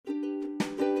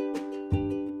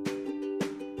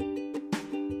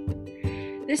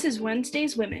This is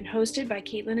Wednesday's Women, hosted by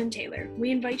Caitlin and Taylor.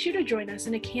 We invite you to join us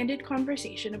in a candid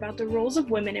conversation about the roles of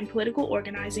women in political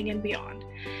organizing and beyond,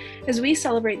 as we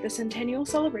celebrate the centennial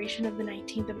celebration of the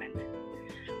 19th Amendment.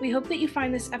 We hope that you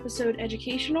find this episode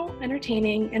educational,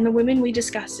 entertaining, and the women we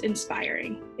discuss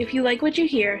inspiring. If you like what you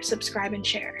hear, subscribe and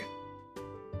share.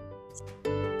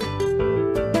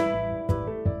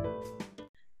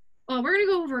 Well, we're going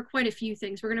to go over quite a few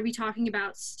things. We're going to be talking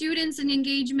about students and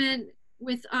engagement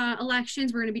with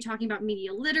elections. We're going to be talking about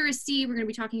media literacy. We're going to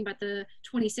be talking about the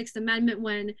 26th Amendment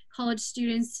when college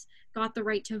students got the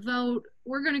right to vote.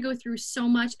 We're going to go through so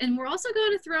much, and we're also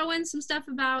going to throw in some stuff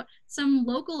about some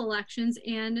local elections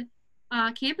and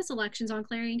campus elections on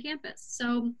Clarion campus.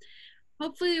 So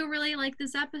hopefully you'll really like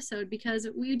this episode because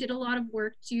we did a lot of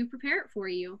work to prepare it for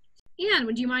you. Anne,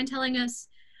 would you mind telling us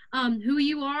who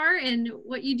you are and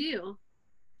what you do?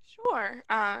 Sure.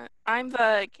 I'm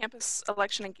the Campus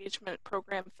Election Engagement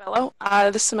Program Fellow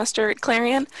this semester at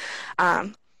Clarion.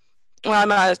 I'm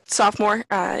a sophomore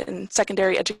in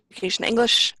secondary education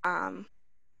English. I'm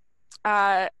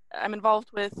involved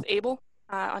with ABLE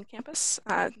on campus,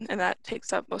 and that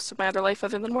takes up most of my other life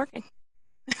other than working.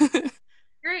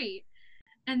 Great.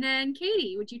 And then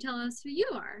Katie, would you tell us who you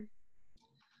are?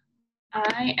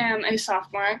 I am a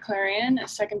sophomore at Clarion, a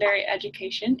secondary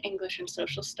education, English and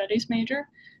social studies major,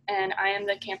 and I am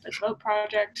the Campus Vote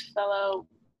Project Fellow,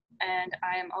 and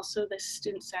I am also the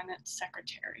Student Senate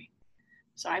Secretary.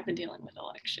 So I've been dealing with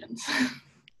elections.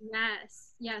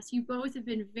 Yes, you both have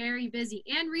been very busy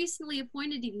and recently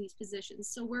appointed in these positions.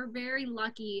 So we're very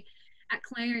lucky at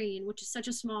Clarion, which is such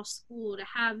a small school, to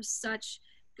have such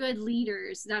good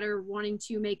leaders that are wanting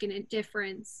to make a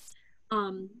difference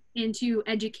and to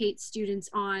educate students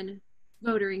on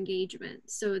voter engagement.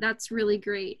 So that's really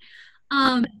great.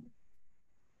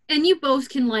 And you both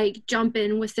can jump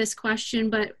in with this question,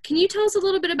 but can you tell us a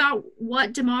little bit about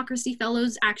what Democracy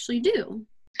Fellows actually do?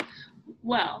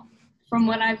 Well, from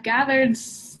what I've gathered,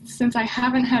 since I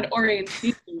haven't had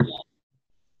orientation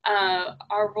yet,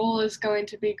 our role is going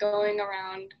to be going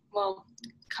around, well,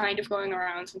 kind of going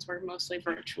around since we're mostly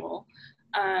virtual,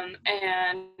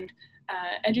 and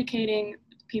educating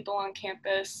people on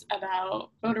campus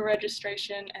about voter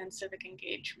registration and civic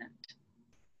engagement.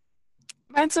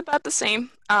 Mine's about the same.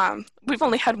 We've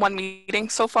only had one meeting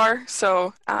so far,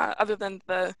 so other than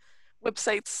the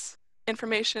website's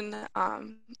information,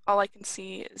 all I can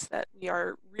see is that we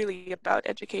are really about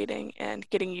educating and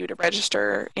getting you to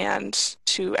register and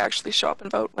to actually show up and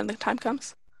vote when the time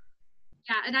comes.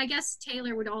 Yeah, and I guess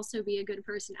Taylor would also be a good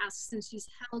person to ask since she's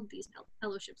held these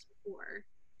fellowships before.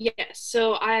 Yes,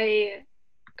 so I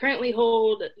currently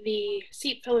hold the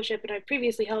SEAP Fellowship, and I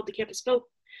previously held the Campus Vote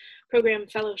Program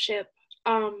Fellowship.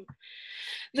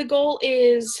 The goal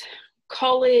is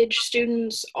college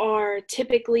students are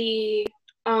typically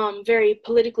very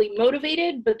politically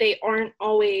motivated, but they aren't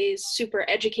always super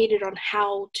educated on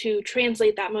how to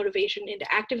translate that motivation into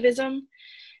activism.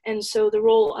 And so the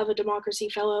role of a Democracy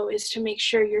Fellow is to make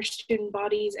sure your student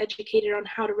body is educated on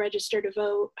how to register to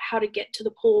vote, how to get to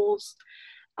the polls,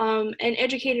 and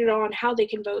educated on how they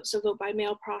can vote. So vote by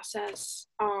mail process,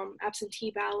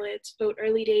 absentee ballots, vote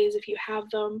early days if you have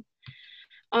them.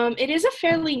 It is a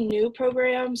fairly new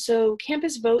program. So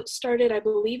Campus Vote started, I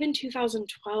believe, in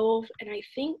 2012, and I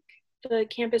think the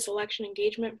Campus Election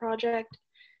Engagement Project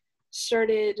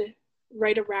started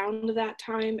right around that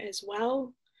time as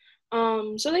well.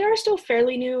 So they are still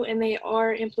fairly new, and they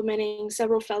are implementing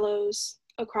several fellows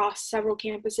across several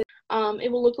campuses.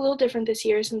 It will look a little different this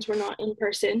year since we're not in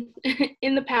person.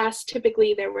 In the past,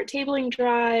 typically there were tabling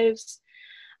drives,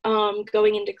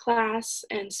 going into class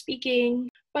and speaking,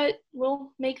 but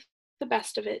we'll make the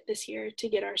best of it this year to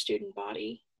get our student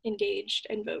body engaged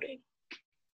and voting.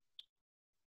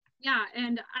 Yeah,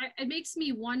 and it makes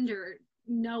me wonder,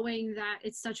 knowing that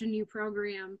it's such a new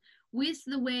program, with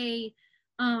the way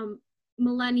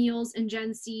millennials and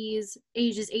Gen Zs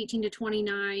ages 18 to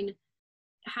 29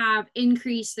 have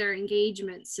increased their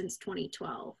engagement since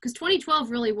 2012, because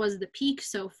 2012 really was the peak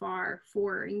so far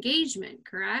for engagement,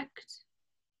 correct?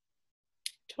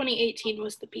 2018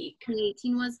 was the peak.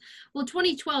 2018 was, well,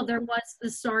 2012 there was the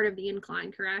start of the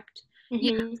incline, correct? Mm-hmm.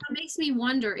 Yeah, so it makes me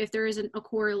wonder if there isn't a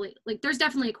correlate, there's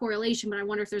definitely a correlation, but I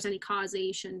wonder if there's any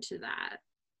causation to that.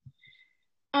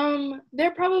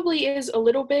 There probably is a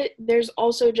little bit. There's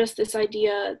also just this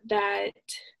idea that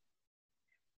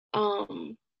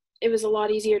it was a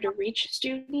lot easier to reach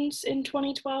students in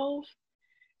 2012.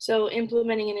 So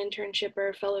implementing an internship or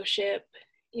a fellowship,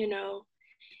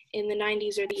 in the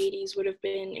 90s or the 80s would have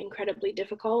been incredibly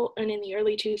difficult. And in the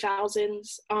early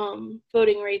 2000s,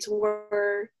 voting rates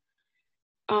were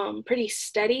pretty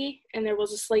steady, and there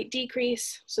was a slight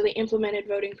decrease. So they implemented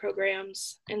voting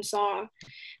programs and saw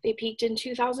they peaked in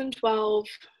 2012.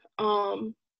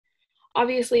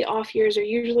 Obviously, off years are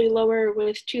usually lower,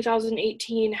 with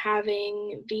 2018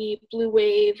 having the blue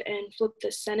wave and flip the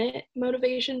Senate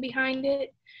motivation behind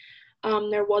it.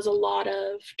 There was a lot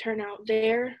of turnout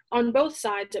there on both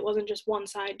sides. It wasn't just one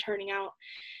side turning out.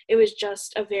 It was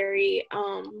just a very,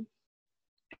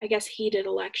 I guess, heated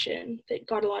election that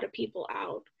got a lot of people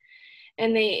out.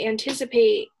 And they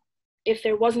anticipate if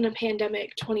there wasn't a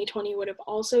pandemic, 2020 would have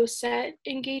also set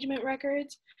engagement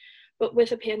records. But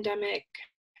with a pandemic,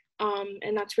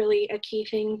 and that's really a key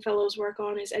thing fellows work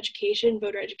on, is education,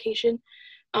 voter education.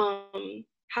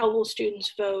 How will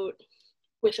students vote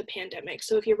with a pandemic?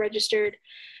 So if you're registered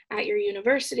at your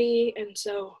university, and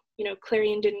so,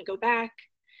 Clarion didn't go back,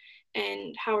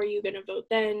 and how are you going to vote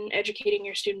then? Educating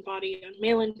your student body on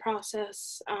mail-in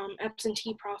process,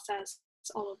 absentee process,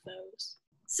 all of those.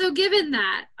 So given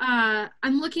that,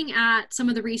 I'm looking at some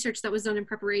of the research that was done in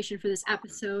preparation for this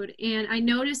episode, and I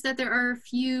noticed that there are a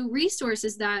few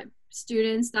resources that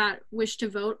students that wish to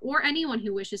vote, or anyone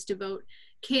who wishes to vote,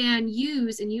 can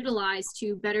use and utilize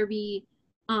to better be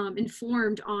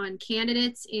informed on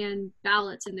candidates and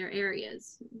ballots in their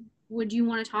areas. Would you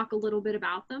want to talk a little bit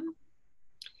about them?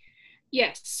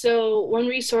 Yes, so one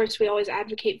resource we always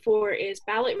advocate for is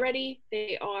Ballot Ready.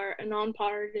 They are a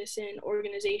nonpartisan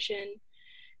organization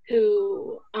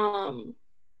who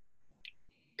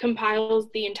compiles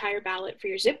the entire ballot for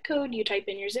your zip code. You type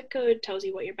in your zip code, tells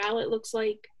you what your ballot looks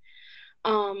like.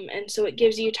 And so it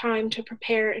gives you time to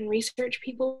prepare and research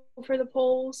people for the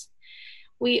polls.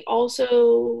 We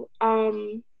also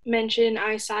mention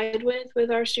I Side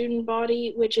with our student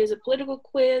body, which is a political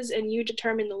quiz, and you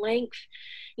determine the length.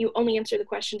 You only answer the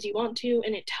questions you want to,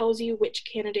 and it tells you which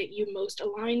candidate you most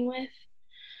align with.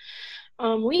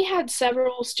 We had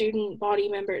several student body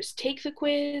members take the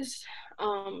quiz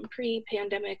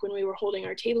pre-pandemic when we were holding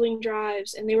our tabling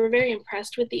drives, and they were very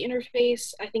impressed with the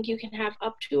interface. I think you can have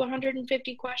up to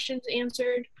 150 questions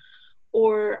answered,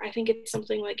 or I think it's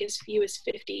something like as few as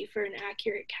 50 for an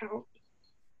accurate count.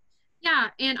 Yeah,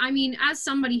 and I mean, as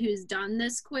somebody who's done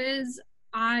this quiz,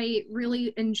 I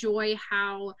really enjoy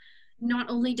how not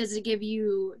only does it give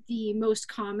you the most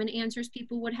common answers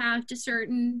people would have to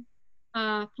certain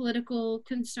political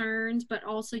concerns, but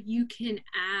also you can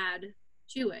add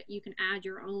to it. You can add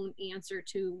your own answer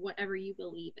to whatever you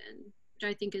believe in, which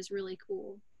I think is really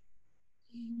cool.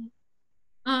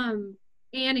 Anne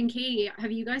and Katie,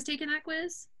 have you guys taken that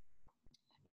quiz?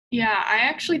 Yeah, I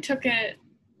actually took it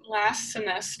last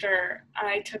semester.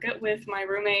 I took it with my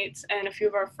roommates and a few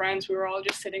of our friends. We were all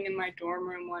just sitting in my dorm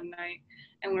room one night,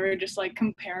 and we were just like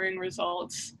comparing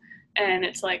results. And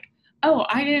it's like, oh,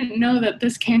 I didn't know that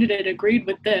this candidate agreed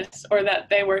with this, or that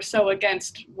they were so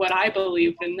against what I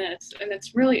believed in this. And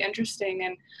it's really interesting,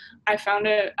 and I found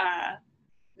it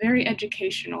very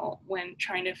educational when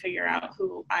trying to figure out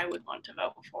who I would want to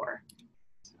vote for.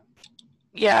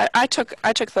 Yeah, I took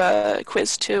the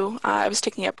quiz too. I was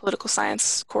taking a political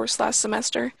science course last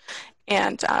semester,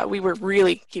 and we were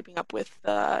really keeping up with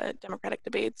the Democratic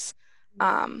debates.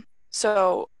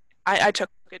 So I took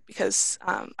it because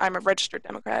I'm a registered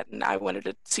Democrat, and I wanted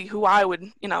to see who I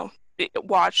would,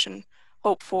 watch and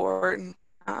hope for and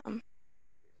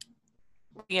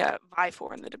vie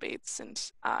for in the debates.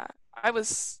 And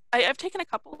I've taken a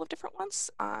couple of different ones,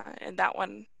 and that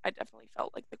one I definitely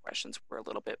felt like the questions were a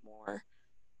little bit more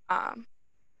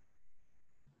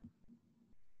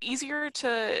easier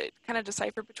to kind of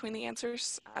decipher between the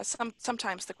answers.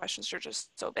 Sometimes the questions are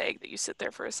just so vague that you sit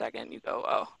there for a second and you go,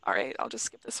 oh, all right, I'll just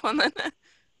skip this one then.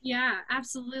 Yeah,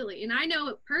 absolutely. And I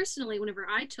know personally, whenever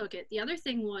I took it, the other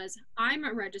thing was I'm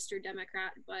a registered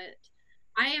Democrat, but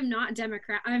I am not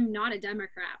Democrat. I'm not a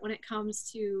Democrat when it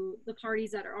comes to the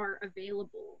parties that are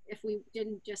available. If we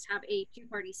didn't just have a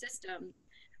two-party system,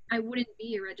 I wouldn't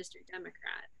be a registered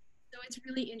Democrat. So it's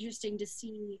really interesting to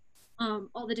see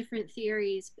all the different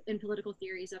theories and political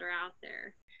theories that are out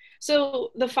there.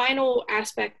 So the final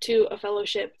aspect to a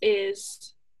fellowship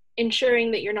is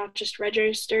ensuring that you're not just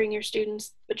registering your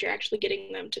students, but you're actually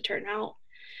getting them to turn out.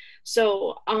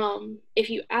 So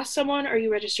if you ask someone, are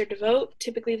you registered to vote?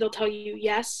 Typically they'll tell you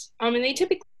yes. And they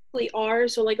typically are.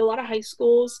 So like a lot of high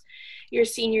schools, your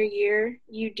senior year,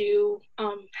 you do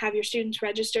have your students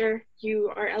register.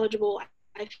 You are eligible,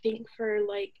 I think, for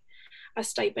like a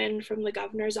stipend from the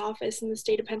governor's office in the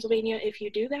state of Pennsylvania if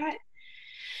you do that.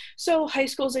 So high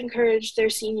schools encourage their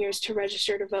seniors to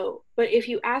register to vote. But if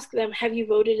you ask them, have you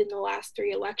voted in the last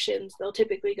 3 elections? They'll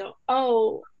typically go,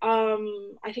 oh,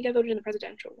 I think I voted in the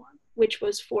presidential one, which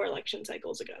was 4 election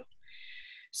cycles ago.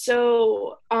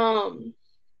 So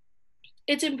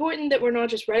it's important that we're not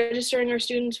just registering our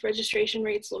students. Registration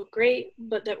rates look great,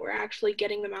 but that we're actually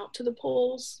getting them out to the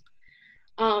polls.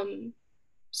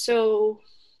 So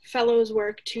fellows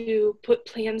work to put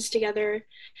plans together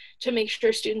to make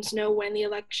sure students know when the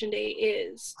election day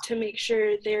is, to make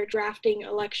sure they're drafting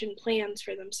election plans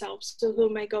for themselves. So who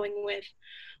am I going with?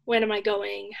 When am I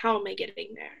going? How am I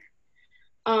getting there?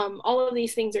 All of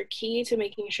these things are key to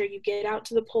making sure you get out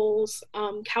to the polls.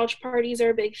 Couch parties are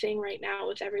a big thing right now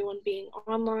with everyone being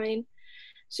online.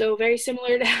 So very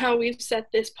similar to how we've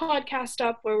set this podcast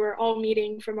up where we're all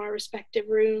meeting from our respective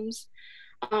rooms.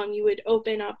 You would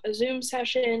open up a Zoom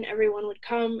session, everyone would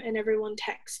come, and everyone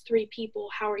texts 3 people,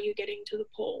 how are you getting to the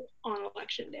poll on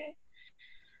election day?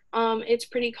 It's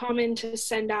pretty common to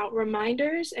send out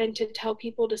reminders and to tell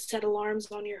people to set alarms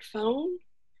on your phone.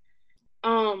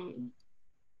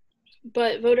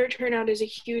 But voter turnout is a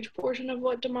huge portion of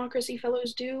what Democracy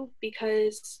Fellows do,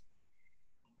 because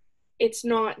it's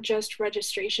not just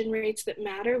registration rates that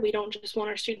matter. We don't just want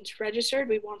our students registered,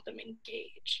 we want them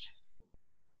engaged.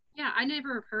 Yeah, I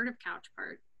never heard of couch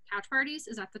parties.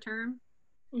 Is that the term?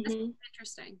 Mm-hmm. That's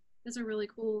interesting. That's a really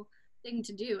cool thing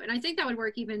to do. And I think that would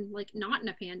work even like not in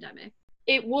a pandemic.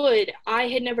 It would. I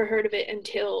had never heard of it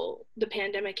until the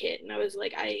pandemic hit. And I was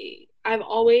like, I've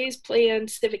always planned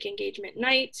civic engagement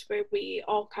nights where we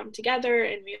all come together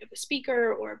and we have a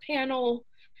speaker or a panel.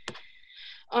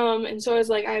 And so I was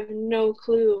like, I have no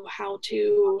clue how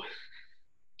to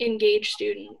engage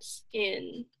students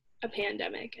in a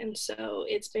pandemic. And so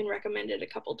it's been recommended a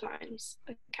couple times,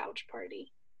 a couch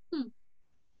party.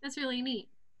 That's really neat.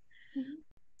 Mm-hmm.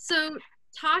 So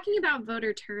talking about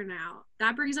voter turnout,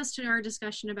 that brings us to our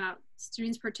discussion about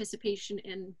students' participation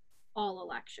in all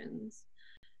elections.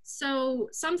 So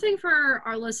something for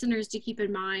our listeners to keep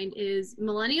in mind is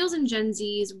millennials and Gen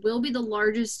Zs will be the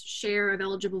largest share of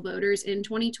eligible voters in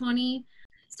 2020.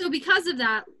 So because of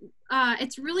that,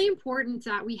 it's really important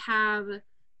that we have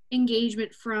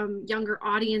engagement from younger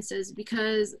audiences,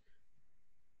 because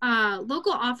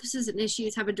local offices and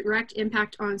issues have a direct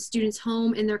impact on students'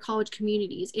 home and their college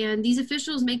communities. And these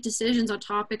officials make decisions on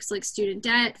topics like student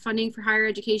debt, funding for higher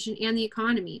education, and the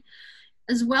economy,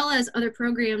 as well as other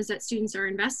programs that students are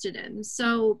invested in.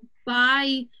 So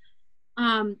by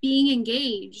being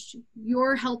engaged,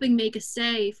 you're helping make a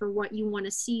say for what you want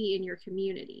to see in your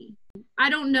community. I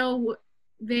don't know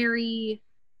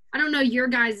your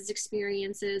guys'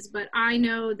 experiences, but I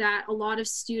know that a lot of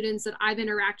students that I've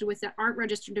interacted with that aren't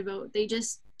registered to vote, they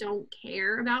just don't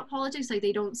care about politics. Like,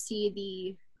 they don't see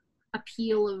the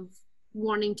appeal of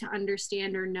wanting to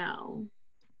understand or know.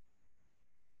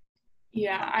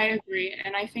 Yeah, I agree.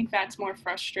 And I think that's more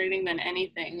frustrating than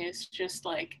anything. It's just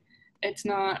like, it's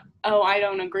not, oh, I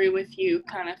don't agree with you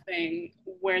kind of thing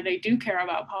where they do care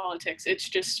about politics. It's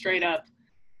just straight up,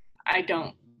 I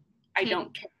don't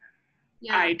care.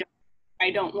 Yeah.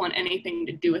 I don't want anything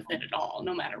to do with it at all,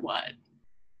 no matter what.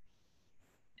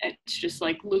 It's just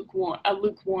like a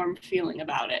lukewarm feeling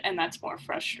about it, and that's more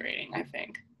frustrating, I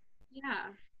think. Yeah.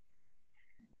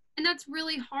 And that's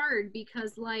really hard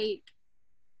because, like,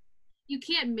 you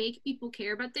can't make people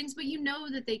care about things, but you know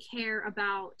that they care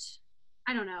about,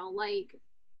 I don't know, like,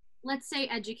 let's say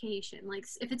education. Like,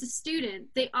 if it's a student,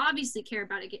 they obviously care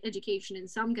about education in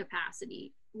some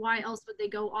capacity. Why else would they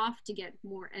go off to get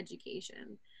more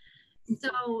education?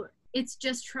 So it's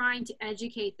just trying to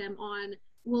educate them on,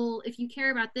 well, if you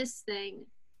care about this thing,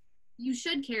 you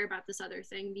should care about this other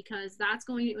thing, because that's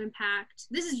going to impact,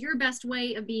 this is your best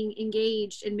way of being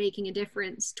engaged and making a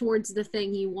difference towards the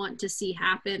thing you want to see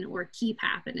happen or keep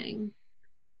happening.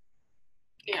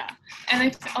 Yeah. And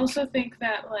I also think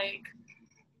that, like,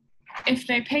 if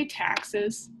they pay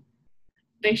taxes,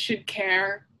 they should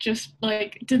care. Just,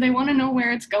 like, do they want to know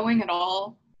where it's going at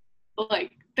all?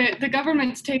 Like, the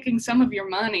government's taking some of your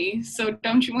money, so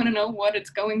don't you want to know what it's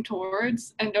going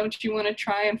towards? And don't you want to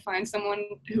try and find someone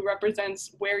who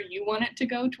represents where you want it to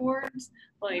go towards?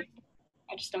 Like,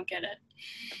 I just don't get it.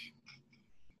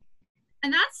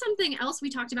 And that's something else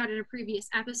we talked about in a previous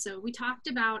episode. We talked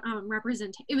about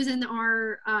it was in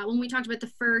our, when we talked about the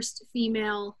first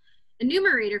female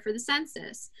enumerator for the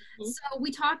census. Mm-hmm. So we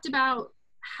talked about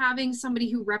having somebody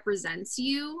who represents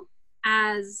you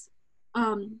as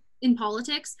in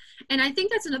politics. And I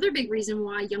think that's another big reason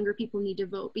why younger people need to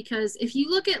vote, because if you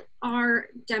look at our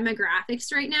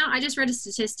demographics right now, I just read a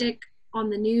statistic on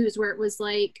the news where it was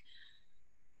like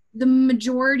the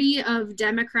majority of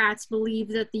Democrats believe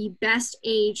that the best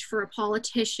age for a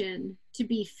politician to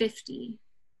be 50.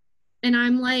 And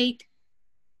I'm like,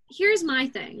 here's my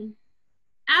thing.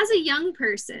 As a young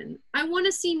person, I want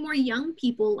to see more young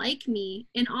people like me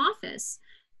in office.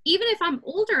 even if I'm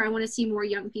older, I want to see more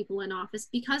young people in office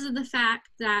because of the fact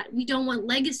that we don't want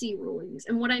legacy rulings.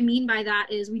 And what I mean by that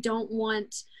is we don't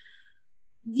want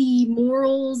the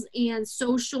morals and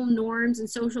social norms and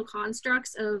social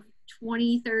constructs of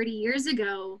 20, 30 years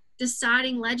ago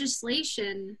deciding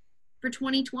legislation for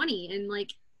 2020 and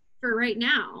like for right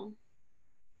now.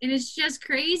 And it's just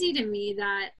crazy to me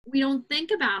that we don't think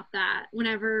about that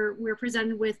whenever we're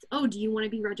presented with, oh, do you want to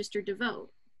be registered to vote?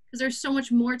 Because there's so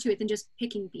much more to it than just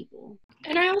picking people.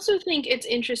 And I also think it's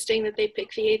interesting that they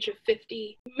pick the age of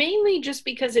 50, mainly just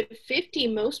because at 50,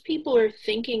 most people are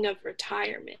thinking of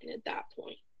retirement at that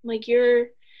point. Like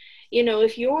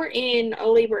if you're in a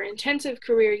labor-intensive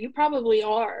career, you probably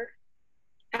are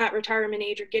at retirement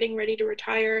age or getting ready to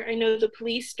retire. I know the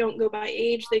police don't go by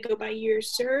age, they go by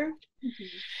years served. Mm-hmm.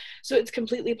 So it's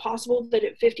completely possible that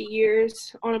at 50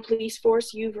 years on a police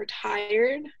force, you've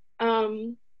retired.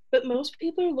 But most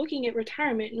people are looking at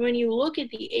retirement. And when you look at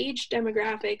the age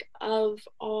demographic of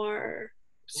our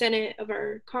Senate, of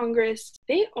our Congress,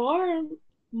 they are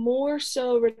more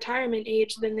so retirement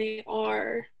age than they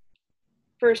are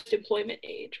first employment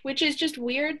age, which is just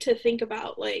weird to think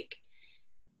about. Like,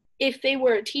 if they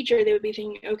were a teacher, they would be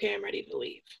thinking, okay, I'm ready to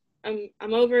leave.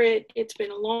 I'm over it. It's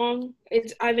been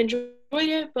I've enjoyed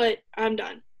it, but I'm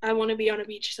done. I want to be on a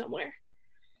beach somewhere.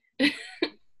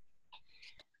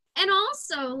 And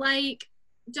also, like,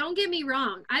 don't get me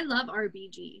wrong, I love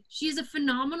RBG. She's a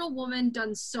phenomenal woman,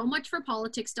 done so much for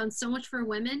politics, done so much for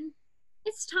women.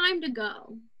 It's time to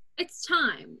go. It's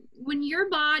time. When your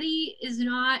body is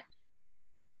not,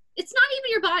 it's not even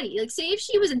your body. Like, say if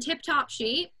she was in tip-top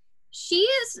shape, she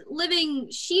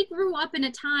grew up in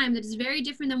a time that is very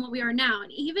different than what we are now.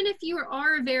 And even if you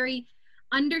are very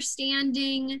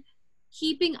understanding,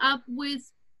 keeping up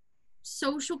with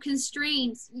social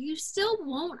constraints, you still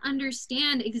won't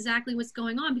understand exactly what's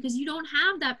going on because you don't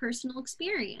have that personal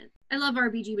experience. I love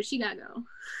RBG, but she gotta go.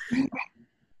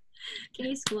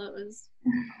 Case closed.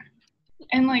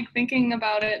 And like thinking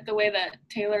about it the way that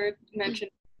Taylor mentioned,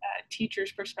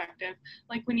 teacher's perspective,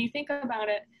 like when you think about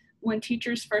it, when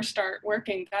teachers first start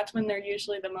working, that's when they're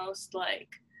usually the most like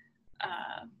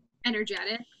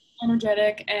energetic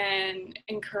and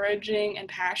encouraging and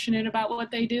passionate about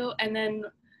what they do. And then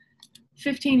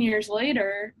 15 years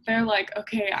later, they're like,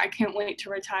 okay, I can't wait to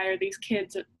retire. These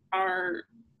kids are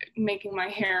making my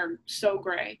hair so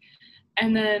gray.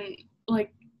 And then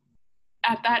like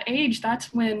at that age,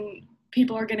 that's when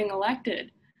people are getting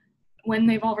elected, when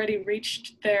they've already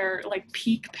reached their like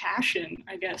peak passion,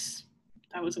 I guess.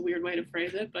 That was a weird way to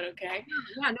phrase it, but okay.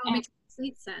 Yeah, no, it makes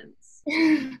complete sense.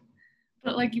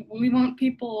 But like we want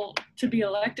people to be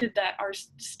elected that are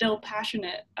still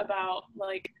passionate about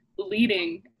like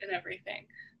leading and everything.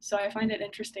 So I find it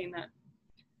interesting that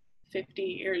 50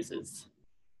 years is...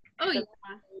 Oh,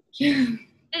 yeah.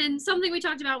 And something we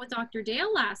talked about with Dr.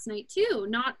 Dale last night too,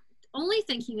 not only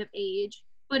thinking of age,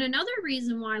 but another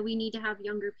reason why we need to have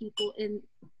younger people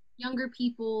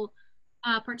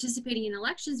participating in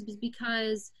elections is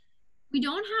because we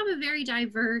don't have a very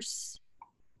diverse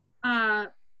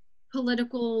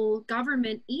political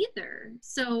government either.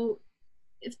 So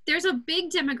if there's a big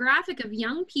demographic of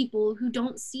young people who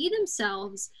don't see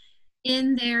themselves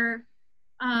in their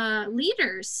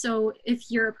leaders. So if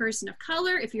you're a person of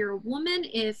color, if you're a woman,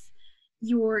 if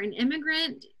you're an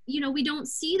immigrant, we don't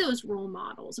see those role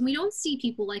models, and we don't see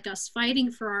people like us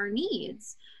fighting for our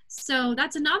needs. So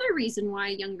that's another reason why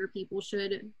younger people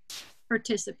should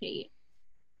participate.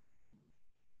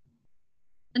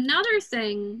 Another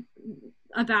thing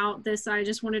about this I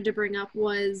just wanted to bring up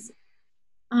was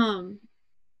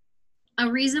a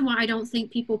reason why I don't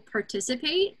think people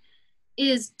participate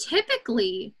is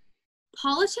typically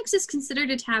politics is considered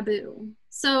a taboo.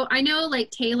 So I know like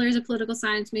Taylor's a political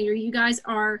science major, you guys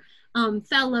are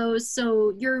fellows,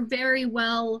 so you're very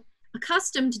well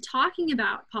accustomed to talking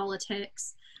about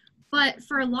politics. But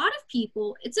for a lot of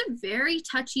people, it's a very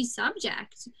touchy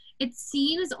subject. It's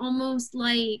seen as almost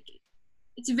like,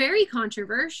 it's very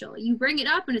controversial. You bring it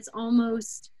up and it's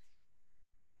almost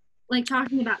like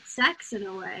talking about sex in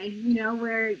a way,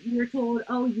 where you're told,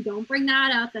 oh, you don't bring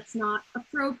that up. That's not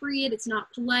appropriate. It's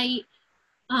not polite.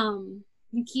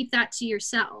 You keep that to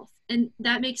yourself. And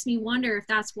that makes me wonder if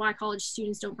that's why college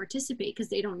students don't participate, because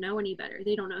they don't know any better.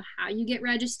 They don't know how you get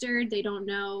registered. They don't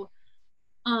know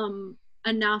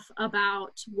enough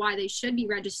about why they should be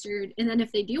registered. And then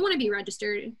if they do want to be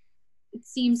registered, it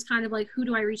seems kind of like, who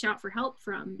do I reach out for help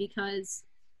from? Because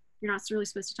you're not really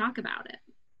supposed to talk about it.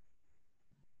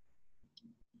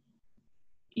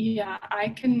 Yeah, I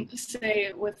can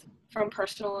say from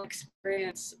personal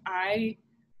experience,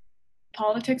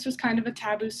 politics was kind of a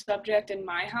taboo subject in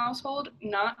my household,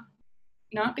 not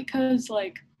not because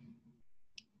like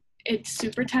it's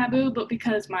super taboo, but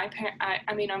because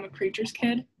I mean, I'm a preacher's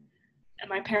kid, and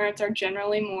my parents are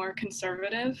generally more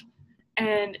conservative.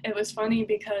 And it was funny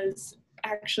because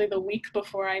actually the week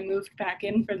before I moved back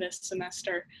in for this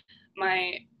semester,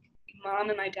 my mom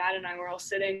and my dad and I were all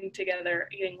sitting together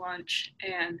eating lunch,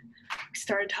 and we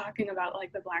started talking about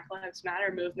like the Black Lives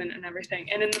Matter movement and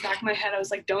everything. And in the back of my head, I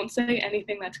was like, don't say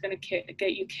anything that's going to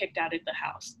get you kicked out of the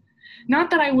house.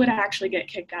 Not that I would actually get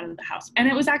kicked out of the house. And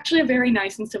it was actually a very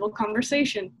nice and civil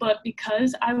conversation, but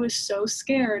because I was so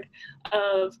scared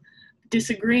of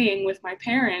disagreeing with my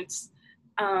parents,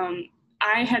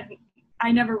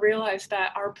 I never realized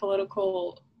that our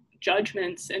political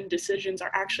judgments and decisions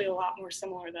are actually a lot more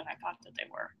similar than I thought that they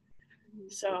were.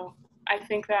 So I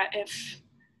think that if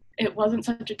it wasn't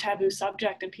such a taboo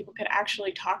subject and people could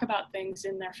actually talk about things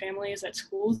in their families at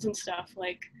schools and stuff,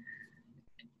 like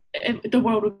the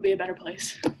world would be a better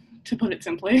place, to put it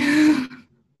simply.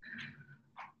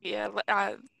 Yeah,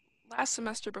 last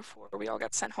semester before we all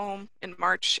got sent home in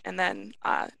March, and then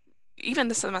even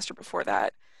the semester before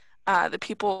that, the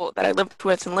people that I lived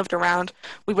with and lived around,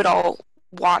 we would all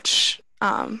watch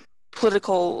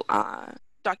political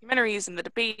documentaries and the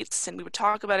debates, and we would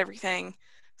talk about everything.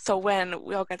 So when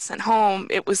we all got sent home,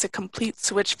 it was a complete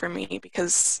switch for me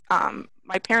because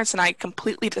my parents and I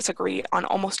completely disagree on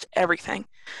almost everything.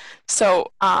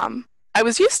 So I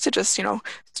was used to just,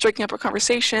 striking up a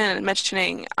conversation and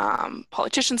mentioning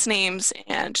politicians' names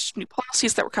and new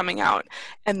policies that were coming out,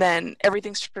 and then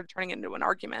everything started turning into an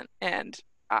argument. And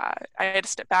I had to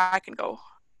step back and go,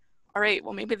 all right,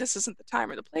 well, maybe this isn't the time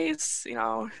or the place,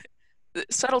 the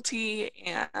subtlety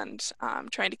and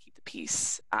trying to keep the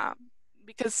peace.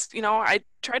 Because, I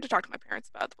tried to talk to my parents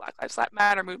about the Black Lives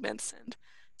Matter movements and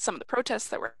some of the protests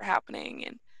that were happening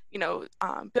and,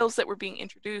 bills that were being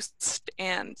introduced.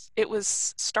 And it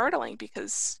was startling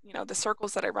because, the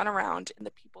circles that I run around and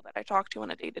the people that I talk to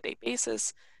on a day-to-day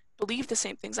basis believe the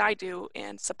same things I do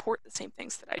and support the same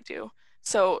things that I do.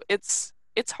 So it's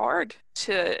hard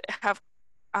to have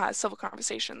civil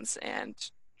conversations and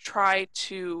try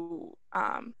to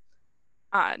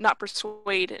not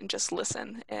persuade and just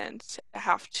listen and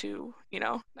have to,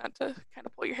 not to kind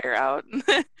of pull your hair out.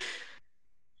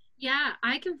 Yeah,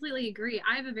 I completely agree.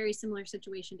 I have a very similar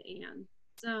situation to Anne.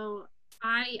 So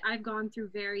I've gone through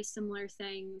very similar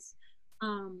things.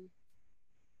 And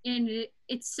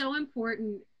it's so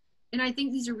important. And I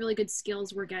think these are really good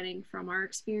skills we're getting from our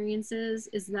experiences,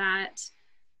 is that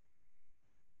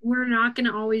we're not going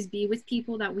to always be with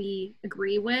people that we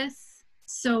agree with.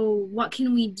 So what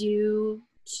can we do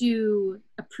to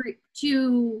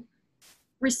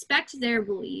respect their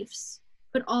beliefs,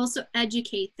 but also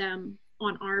educate them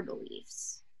on our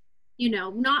beliefs?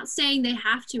 Not saying they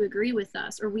have to agree with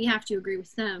us or we have to agree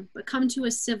with them, but come to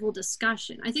a civil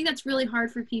discussion. I think that's really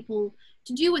hard for people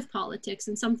to do with politics,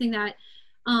 and something that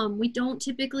we don't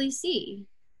typically see,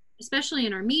 especially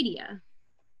in our media.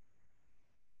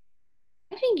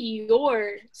 I think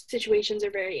your situations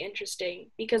are very interesting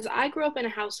because I grew up in a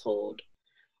household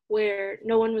where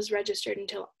no one was registered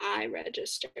until I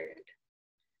registered.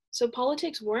 So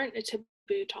politics weren't a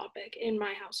taboo topic in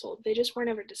my household. They just weren't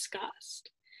ever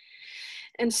discussed.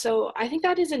 And so I think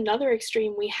that is another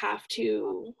extreme we have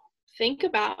to think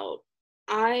about.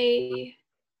 I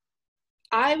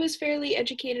was fairly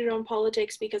educated on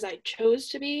politics because I chose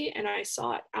to be, and I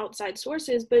sought outside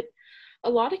sources, but a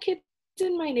lot of kids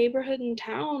in my neighborhood and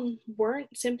town weren't,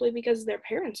 simply because their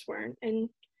parents weren't and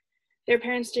their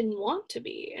parents didn't want to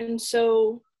be. And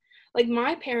so, like,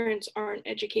 my parents aren't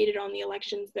educated on the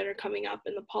elections that are coming up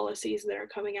and the policies that are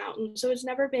coming out, and so it's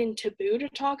never been taboo to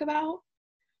talk about.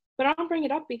 But I don't bring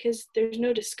it up because there's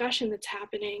no discussion that's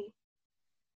happening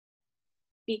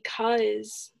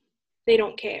because they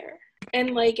don't care.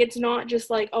 And like, it's not just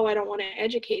like, oh, I don't want to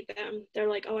educate them. They're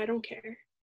like, oh, I don't care.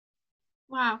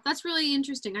 Wow, that's really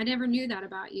interesting. I never knew that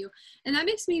about you. And that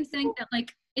makes me think that,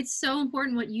 like, it's so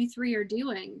important what you three are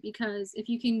doing, because if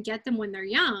you can get them when they're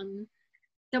young,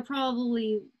 they'll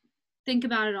probably think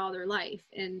about it all their life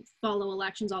and follow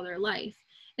elections all their life.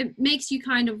 It makes you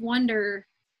kind of wonder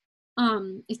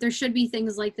if there should be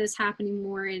things like this happening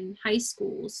more in high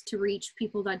schools to reach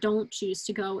people that don't choose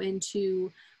to go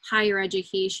into higher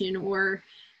education, or,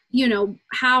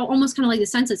 how, almost kind of like the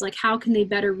census, like how can they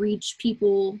better reach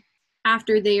people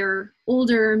after they are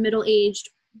older, middle-aged,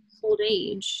 old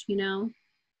age,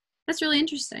 That's really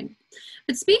interesting.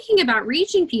 But speaking about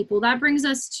reaching people, that brings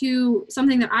us to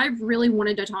something that I've really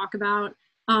wanted to talk about.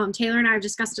 Taylor and I have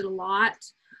discussed it a lot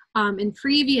in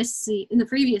the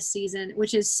previous season,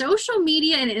 which is social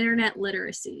media and internet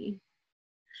literacy.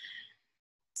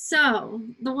 So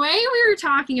the way we were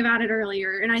talking about it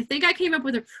earlier, and I think I came up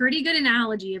with a pretty good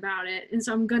analogy about it, and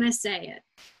so I'm gonna say it.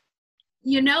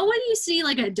 You know when you see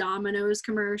like a Domino's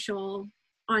commercial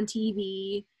on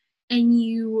TV and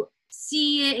you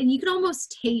see it and you can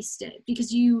almost taste it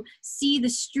because you see the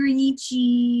stringy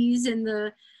cheese and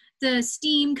the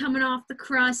steam coming off the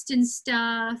crust and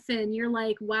stuff, and you're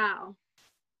like, wow,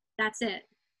 that's it.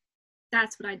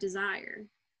 That's what I desire.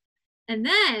 And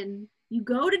then you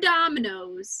go to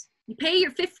Domino's, you pay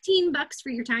your $15 for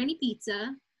your tiny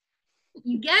pizza,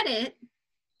 you get it,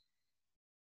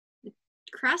 the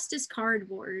crust is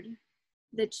cardboard,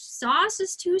 the sauce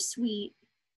is too sweet,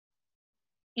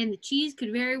 and the cheese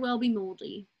could very well be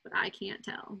moldy, but I can't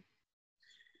tell.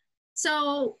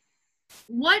 So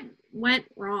what went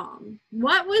wrong?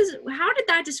 How did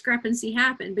that discrepancy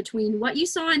happen between what you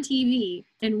saw on TV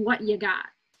and what you got?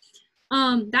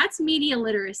 That's media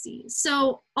literacy.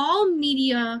 So all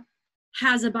media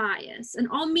has a bias and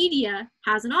all media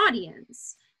has an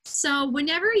audience. So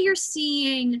whenever you're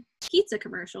seeing pizza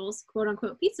commercials, quote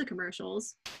unquote pizza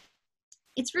commercials,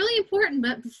 it's really important,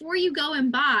 but before you go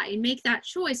and buy and make that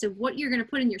choice of what you're going to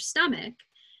put in your stomach,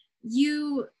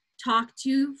 you talk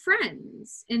to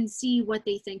friends and see what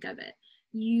they think of it.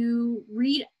 You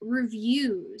read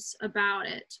reviews about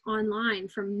it online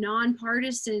from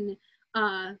nonpartisan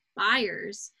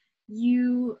buyers.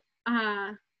 You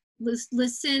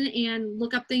listen and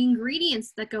look up the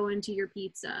ingredients that go into your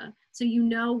pizza so you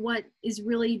know what is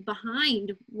really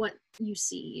behind what you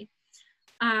see.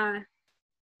 And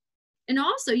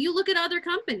also you look at other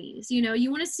companies, you know, you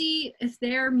want to see if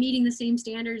they're meeting the same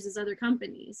standards as other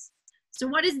companies. So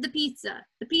what is the pizza?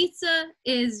 The pizza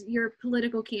is your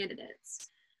political candidates.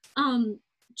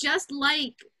 Just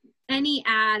like any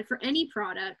ad for any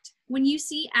product, when you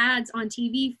see ads on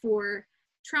TV for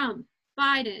Trump,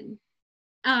 Biden,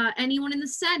 anyone in the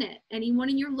Senate, anyone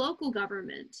in your local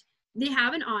government, they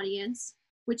have an audience,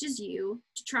 which is you,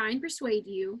 to try and persuade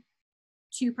you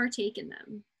to partake in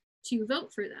them, to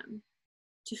vote for them,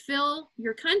 to fill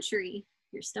your country,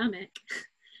 your stomach,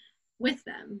 with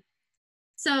them.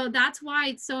 So that's why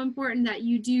it's so important that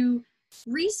you do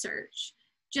research,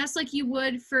 just like you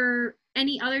would for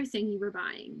any other thing you were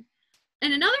buying.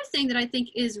 And another thing that I think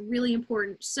is really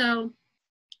important, so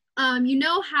you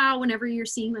know how whenever you're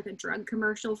seeing like a drug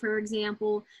commercial, for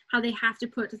example, how they have to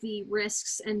put the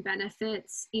risks and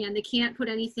benefits and they can't put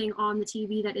anything on the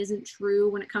TV that isn't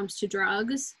true when it comes to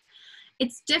drugs?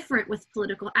 It's different with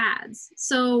political ads.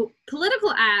 So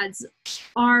political ads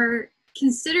are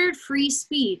considered free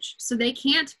speech, so they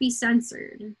can't be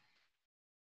censored.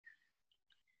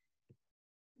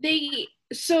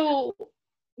 So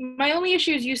my only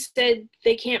issue is you said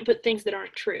they can't put things that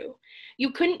aren't true.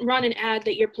 You couldn't run an ad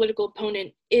that your political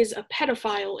opponent is a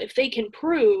pedophile if they can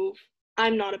prove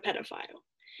I'm not a pedophile.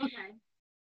 Okay.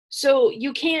 So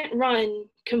you can't run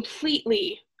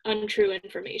completely untrue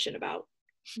information about,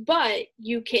 but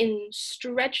you can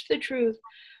stretch the truth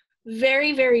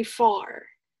very, very far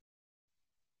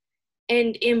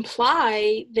and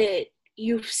imply that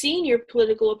you've seen your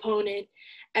political opponent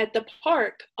at the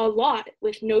park a lot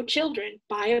with no children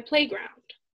by a playground.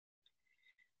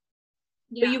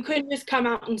 Yeah. But you couldn't just come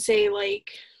out and say, like,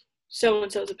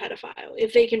 so-and-so's a pedophile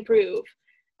if they can prove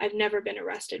I've never been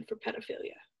arrested for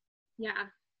pedophilia. Yeah.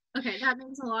 Okay, that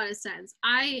makes a lot of sense.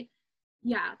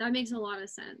 That makes a lot of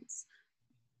sense.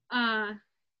 And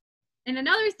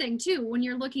another thing too, when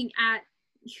you're looking at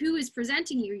who is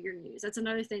presenting you your news, that's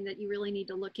another thing that you really need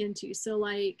to look into. So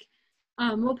like,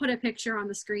 we'll put a picture on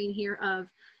the screen here of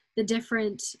the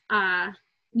different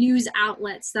news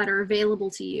outlets that are available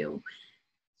to you.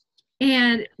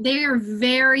 And they are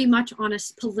very much on a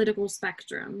political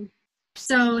spectrum.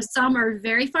 So some are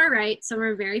very far right, some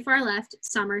are very far left,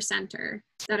 some are center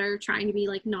that are trying to be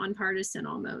like nonpartisan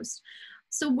almost.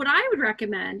 So what I would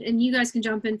recommend, and you guys can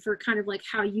jump in for kind of like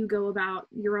how you go about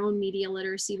your own media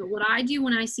literacy, but what I do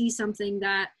when I see something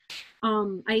that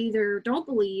I either don't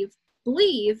believe,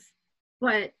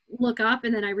 but look up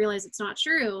and then I realize it's not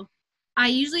true, I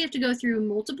usually have to go through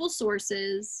multiple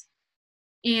sources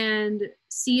and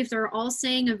see if they're all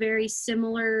saying a very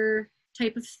similar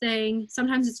type of thing.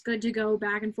 Sometimes it's good to go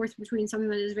back and forth between something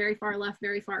that is very far left,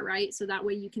 very far right, so that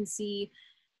way you can see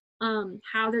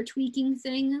how they're tweaking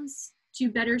things to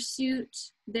better suit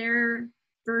their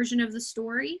version of the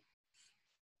story.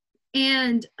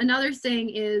 And another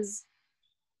thing is,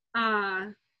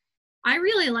 I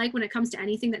really like when it comes to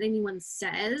anything that anyone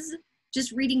says,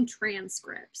 just reading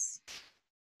transcripts,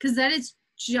 because that is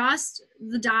just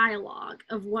the dialogue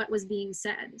of what was being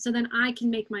said. So then I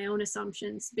can make my own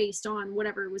assumptions based on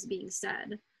whatever was being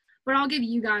said. But I'll give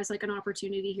you guys like an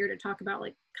opportunity here to talk about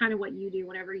like kind of what you do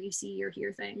whenever you see or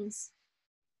hear things.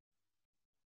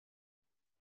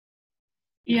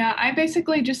 Yeah, I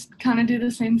basically just kind of do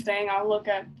the same thing. I'll look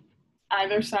at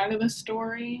either side of the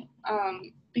story,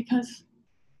 because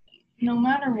no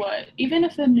matter what, even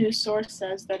if the news source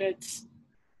says that it's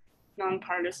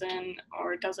nonpartisan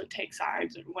or doesn't take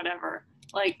sides or whatever,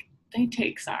 like, they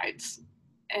take sides,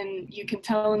 and you can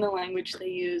tell in the language they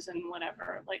use and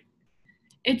whatever. Like,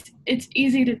 it's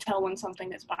easy to tell when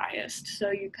something is biased.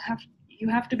 So you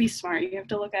have to be smart. You have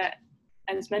to look at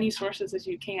as many sources as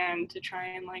you can to try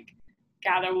and like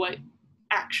gather what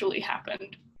actually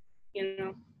happened, you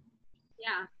know?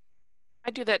 Yeah.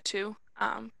 I do that too.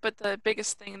 But the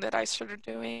biggest thing that I started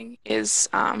doing is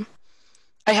I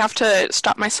have to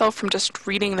stop myself from just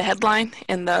reading the headline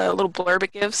and the little blurb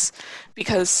it gives,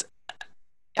 because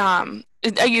I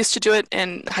used to do it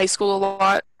in high school a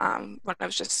lot, when I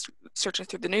was just searching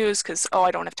through the news because, oh,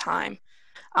 I don't have time.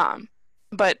 Um,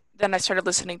 but then I started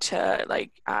listening to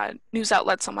like news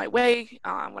outlets on my way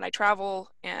when I travel,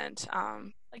 and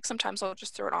like sometimes I'll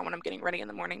just throw it on when I'm getting ready in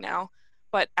the morning now.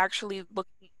 But actually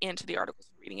looking into the articles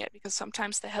and reading it, because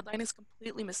sometimes the headline is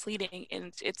completely misleading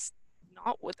and it's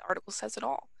not what the article says at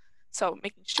all. So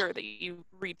making sure that you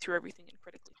read through everything and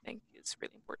critically think is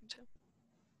really important too.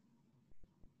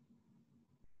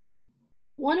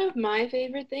 One of my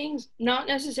favorite things, not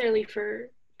necessarily for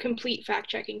complete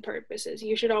fact-checking purposes,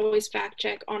 you should always fact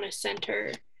check on a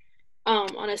centered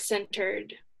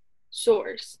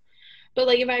source. But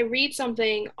like if I read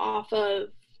something off of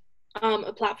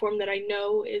a platform that I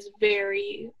know is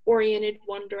very oriented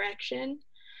one direction,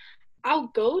 I'll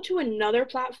go to another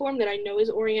platform that I know is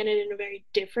oriented in a very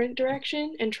different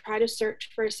direction and try to search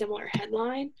for a similar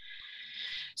headline.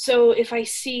 So if I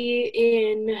see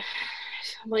in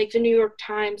like the New York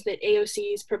Times that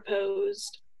AOC's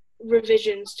proposed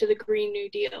revisions to the Green New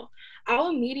Deal, I'll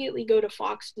immediately go to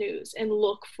Fox News and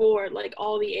look for like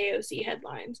all the AOC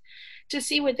headlines to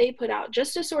see what they put out,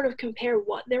 just to sort of compare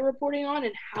what they're reporting on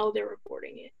and how they're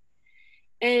reporting it.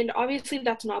 And obviously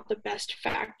that's not the best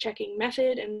fact checking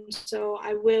method, and so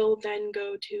I will then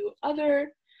go to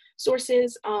other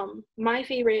sources. My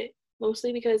favorite,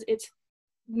 mostly because it's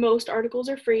most articles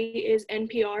are free, is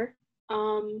NPR.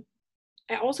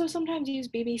 I also sometimes use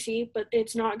BBC, but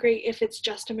it's not great if it's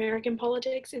just American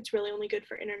politics. It's really only good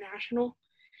for international.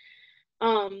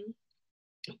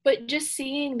 But just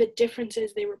seeing the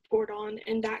differences they report on,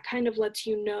 and that kind of lets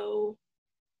you know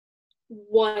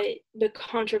what the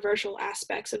controversial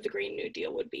aspects of the Green New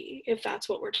Deal would be, if that's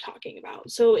what we're talking about.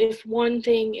 So if one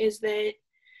thing is that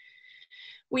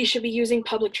we should be using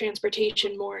public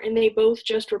transportation more, and they both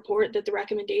just report that the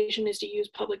recommendation is to use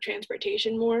public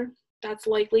transportation more, that's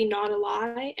likely not a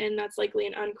lie, and that's likely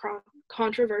an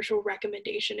uncontroversial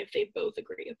recommendation if they both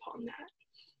agree upon that.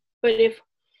 But if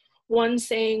one's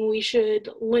saying we should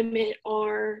limit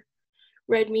our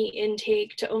red meat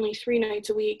intake to only 3 nights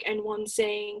a week, and one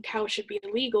saying cows should be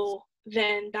illegal,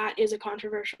 then that is a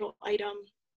controversial item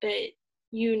that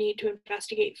you need to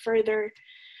investigate further,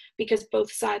 because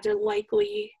both sides are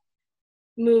likely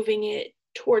moving it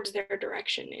towards their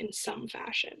direction in some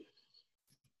fashion.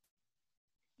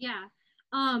 Yeah.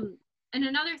 And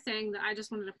another thing that I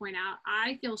just wanted to point out,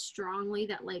 I feel strongly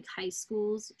that like high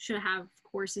schools should have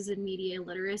courses in media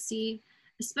literacy,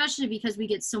 especially because we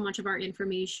get so much of our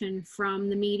information from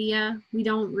the media. We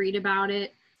don't read about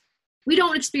it. We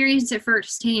don't experience it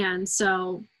firsthand.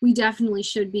 So we definitely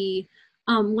should be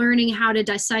learning how to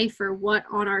decipher what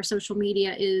on our social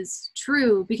media is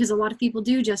true, because a lot of people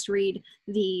do just read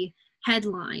the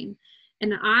headline.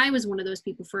 And I was one of those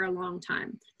people for a long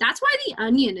time. That's why The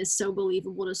Onion is so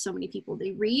believable to so many people.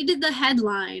 They read the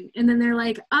headline and then they're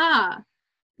like,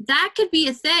 that could be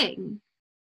a thing,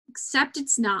 except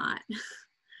it's not.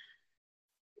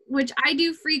 Which I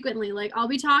do frequently. Like, I'll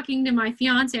be talking to my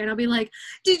fiance and I'll be like,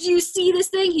 did you see this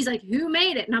thing? He's like, who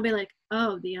made it? And I'll be like,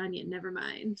 oh, The Onion, never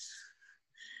mind.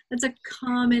 That's a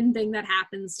common thing that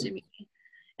happens to me.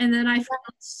 And then I feel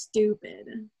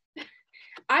stupid.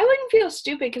 I wouldn't feel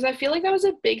stupid because I feel like that was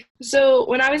a big. So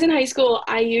when I was in high school,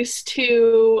 I used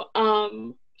to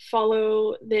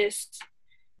follow this.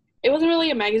 It wasn't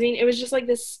really a magazine. It was just like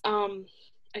this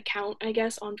account, I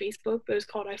guess, on Facebook. But it was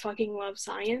called I Fucking Love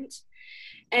Science.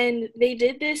 And they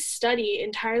did this study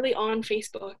entirely on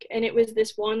Facebook. And it was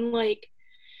this one like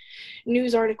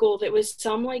news article that was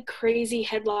some like crazy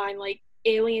headline, like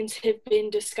aliens have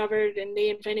been discovered and they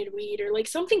invented weed, or like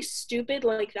something stupid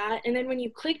like that. And then when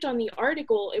you clicked on the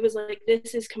article, it was like,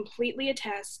 this is completely a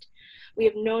test, we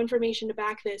have no information to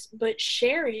back this, but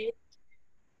share it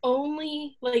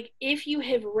only, like, if you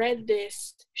have read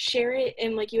this, share it,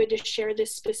 and like you had to share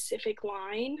this specific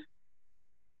line.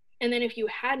 And then if you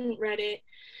hadn't read it,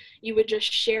 you would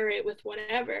just share it with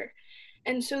whatever.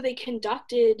 And so they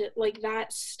conducted like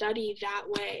that study that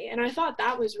way. And I thought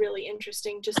that was really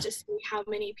interesting, just to see how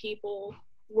many people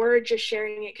were just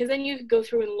sharing it. Because then you could go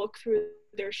through and look through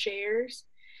their shares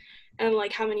and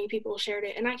like how many people shared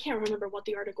it. And I can't remember what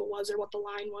the article was or what the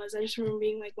line was. I just remember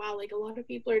being like, wow, like a lot of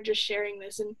people are just sharing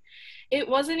this. And it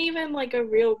wasn't even like a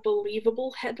real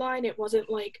believable headline. It wasn't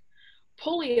like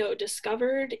polio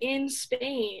discovered in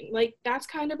Spain. Like, that's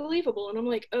kind of believable. And I'm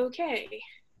like, okay.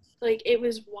 Like, it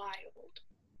was wild.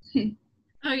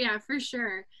 Oh yeah, for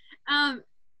sure.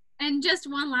 And just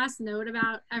one last note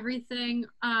about everything.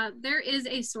 There is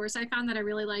a source I found that I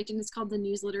really liked, and it's called the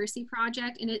News Literacy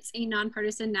Project, and it's a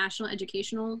nonpartisan national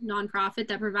educational nonprofit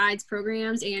that provides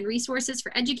programs and resources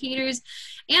for educators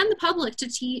and the public to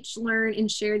teach, learn, and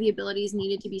share the abilities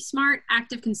needed to be smart,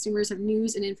 active consumers of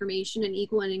news and information, and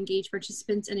equal and engaged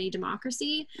participants in a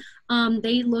democracy.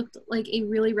 They looked like a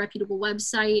really reputable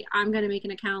website. I'm going to make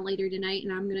an account later tonight,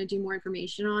 and I'm going to do more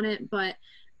information on it, but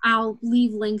I'll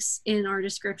leave links in our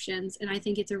descriptions, and I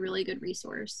think it's a really good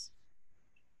resource.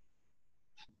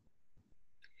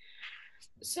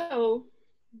 So,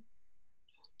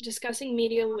 discussing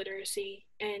media literacy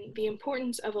and the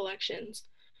importance of elections,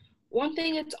 one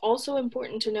thing that's also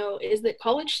important to know is that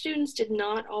college students did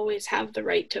not always have the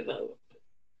right to vote.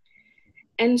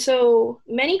 And so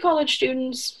many college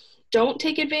students don't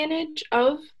take advantage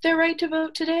of their right to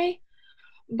vote today,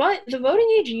 but the voting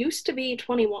age used to be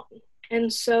 21.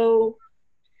 And so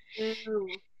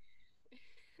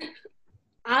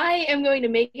I am going to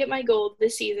make it my goal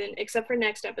this season, except for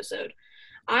next episode.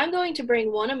 I'm going to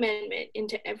bring one amendment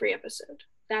into every episode.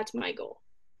 That's my goal.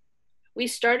 We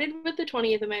started with the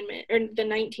 20th Amendment, or the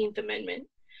 19th Amendment.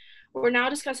 We're now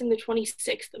discussing the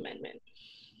 26th Amendment.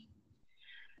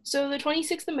 So the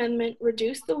 26th Amendment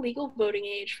reduced the legal voting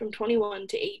age from 21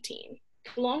 to 18.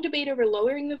 The long debate over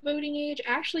lowering the voting age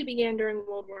actually began during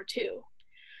World War II.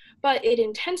 But it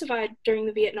intensified during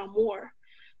the Vietnam War,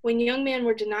 when young men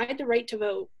were denied the right to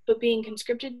vote, but being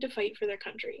conscripted to fight for their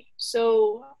country.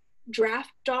 So draft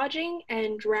dodging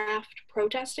and draft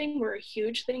protesting were a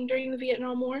huge thing during the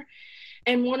Vietnam War.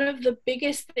 And one of the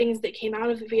biggest things that came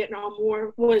out of the Vietnam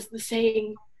War was the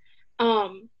saying,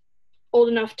 old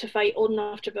enough to fight, old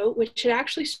enough to vote, which had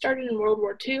actually started in World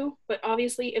War II. But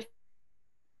obviously, if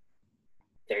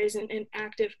there isn't an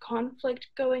active conflict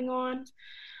going on,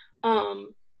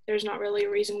 there's not really a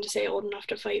reason to say old enough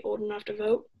to fight, old enough to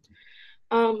vote.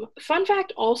 Fun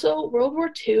fact also, World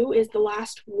War II is the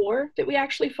last war that we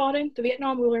actually fought in. The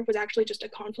Vietnam War was actually just a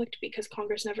conflict because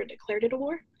Congress never declared it a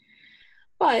war.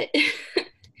 But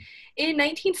in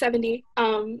 1970,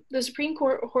 the Supreme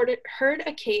Court heard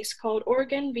a case called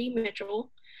Oregon v.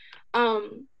 Mitchell,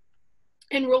 and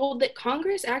ruled that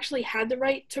Congress actually had the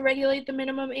right to regulate the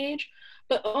minimum age,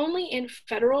 but only in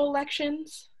federal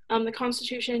elections. The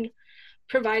Constitution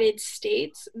provided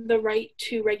states the right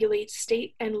to regulate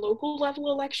state and local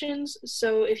level elections.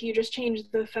 So if you just change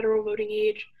the federal voting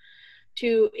age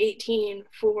to 18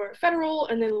 for federal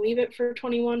and then leave it for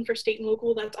 21 for state and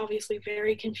local, that's obviously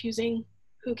very confusing.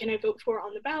 Who can I vote for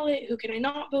on the ballot? Who can I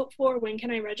not vote for? When can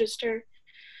I register?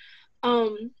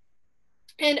 And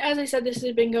as I said, this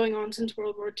has been going on since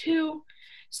World War II.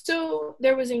 So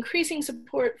there was increasing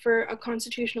support for a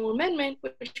constitutional amendment,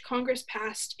 which Congress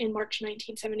passed in March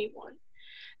 1971.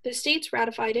 The states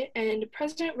ratified it, and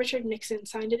President Richard Nixon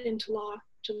signed it into law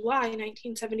July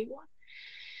 1971.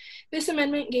 This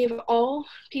amendment gave all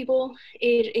people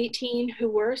age 18 who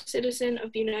were a citizen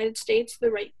of the United States the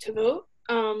right to vote.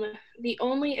 The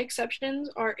only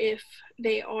exceptions are if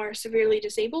they are severely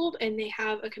disabled and they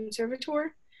have a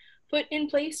conservator put in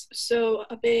place. So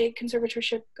a big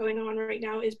conservatorship going on right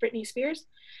now is Britney Spears.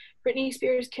 Britney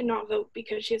Spears cannot vote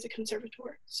because she has a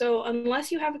conservator. So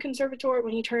unless you have a conservator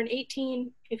when you turn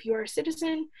 18, if you are a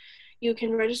citizen, you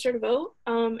can register to vote.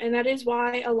 And that is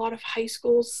why a lot of high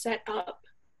schools set up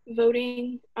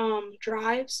voting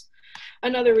drives.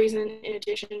 Another reason, in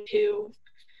addition to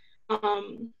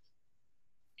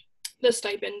the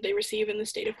stipend they receive in the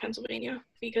state of Pennsylvania,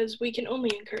 because we can only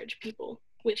encourage people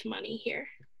with money here.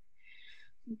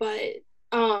 But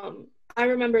I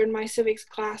remember in my civics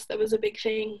class, that was a big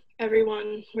thing.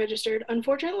 Everyone registered.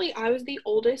 Unfortunately, I was the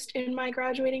oldest in my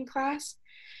graduating class.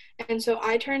 And so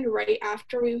I turned right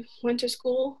after we went to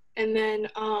school. And then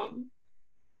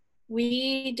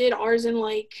we did ours in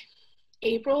like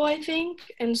April, I think.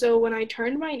 And so when I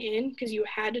turned mine in, because you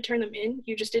had to turn them in,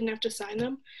 you just didn't have to sign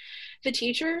them. The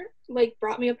teacher like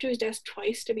brought me up to his desk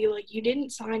twice to be like, you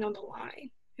didn't sign on the line.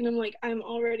 And I'm like, I'm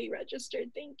already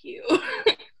registered, thank you.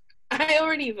 I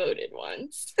already voted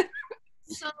once.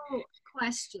 So,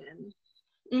 question.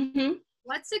 Mm-hmm.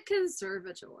 What's a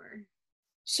conservator?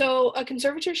 So a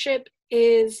conservatorship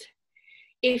is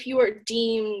if you are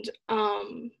deemed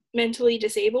mentally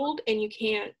disabled and you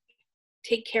can't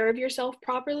take care of yourself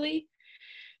properly.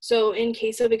 So in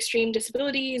case of extreme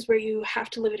disabilities where you have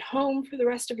to live at home for the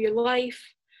rest of your life.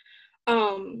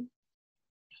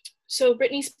 So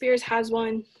Britney Spears has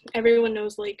one. Everyone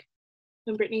knows, like,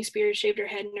 when Britney Spears shaved her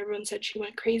head and everyone said she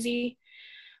went crazy.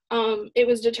 It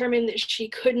was determined that she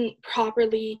couldn't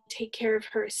properly take care of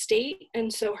her estate,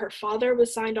 and so her father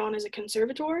was signed on as a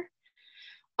conservator.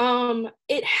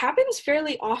 It happens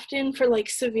fairly often for like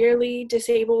severely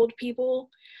disabled people.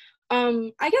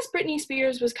 I guess Britney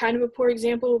Spears was kind of a poor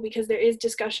example because there is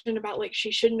discussion about like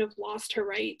she shouldn't have lost her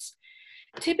rights.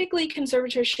 Typically,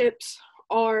 conservatorships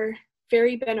are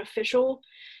very beneficial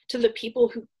to the people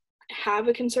who have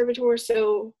a conservator.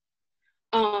 So,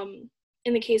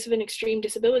 in the case of an extreme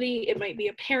disability, it might be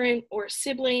a parent or a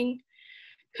sibling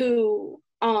who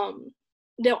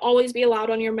they'll always be allowed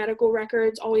on your medical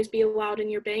records, always be allowed in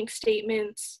your bank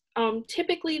statements.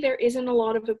 Typically, there isn't a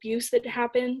lot of abuse that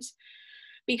happens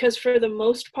because for the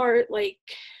most part, like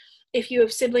if you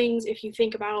have siblings, if you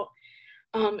think about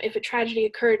if a tragedy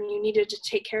occurred and you needed to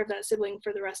take care of that sibling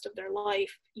for the rest of their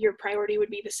life, your priority would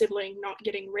be the sibling, not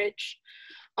getting rich.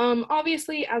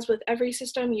 Obviously, as with every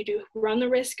system, you do run the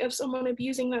risk of someone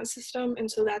abusing that system,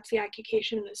 and so that's the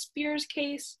accusation in the Spears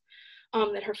case,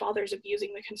 that her father's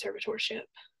abusing the conservatorship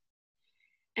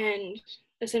and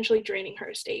essentially draining her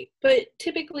estate. But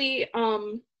typically,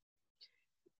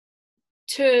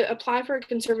 to apply for a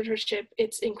conservatorship,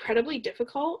 it's incredibly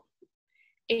difficult,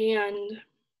 and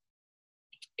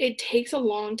it takes a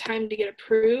long time to get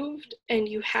approved, and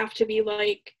you have to be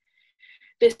like,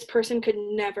 this person could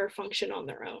never function on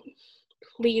their own.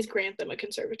 Please grant them a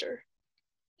conservator.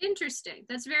 Interesting.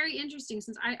 That's very interesting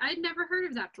since I'd never heard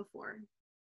of that before.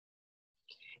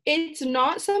 It's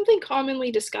not something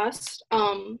commonly discussed,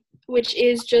 which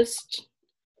is just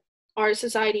our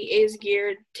society is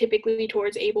geared typically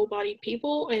towards able-bodied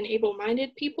people and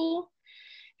able-minded people,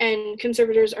 and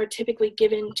conservators are typically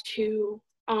given to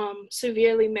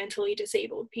severely mentally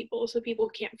disabled people, so people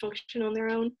can't function on their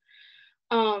own.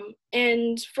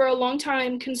 And for a long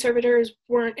time, conservators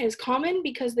weren't as common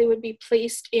because they would be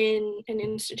placed in an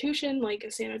institution like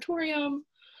a sanatorium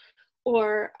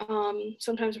or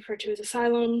sometimes referred to as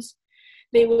asylums.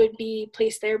 They would be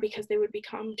placed there because they would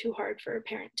become too hard for a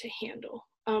parent to handle.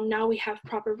 Now we have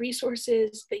proper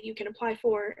resources that you can apply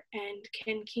for and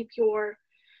can keep your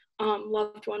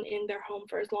loved one in their home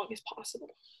for as long as possible.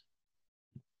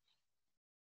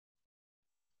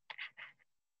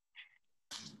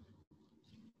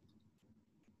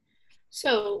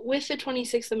 So with the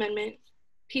 26th Amendment,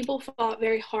 people fought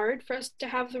very hard for us to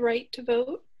have the right to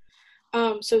vote.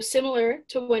 So similar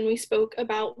to when we spoke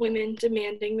about women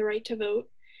demanding the right to vote,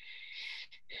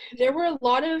 there were a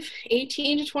lot of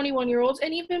 18 to 21-year-olds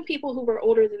and even people who were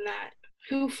older than that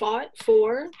who fought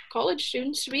for college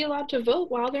students to be allowed to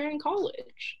vote while they're in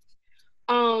college.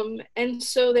 And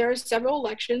so there are several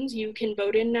elections you can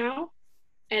vote in now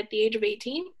at the age of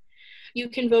 18. You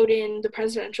can vote in the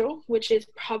presidential, which is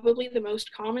probably the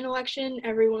most common election.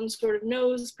 Everyone sort of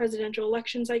knows presidential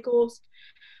election cycles.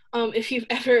 If you've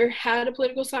ever had a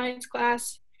political science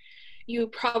class, you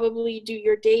probably do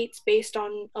your dates based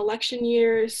on election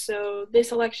years. So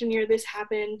this election year, this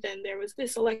happened, then there was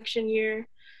this election year.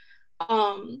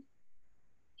 I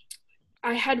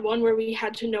had one where we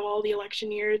had to know all the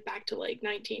election years back to like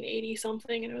 1980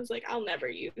 something, and it was like, I'll never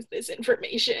use this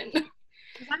information.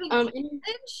 Is that in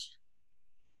college?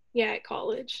 Yeah, at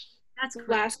college. That's great.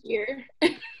 Last year.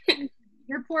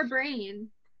 Your poor brain.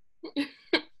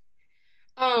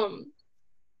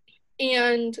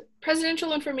 And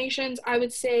presidential informations, I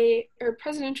would say, or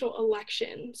presidential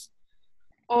elections,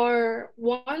 are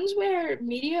ones where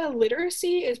media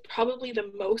literacy is probably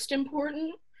the most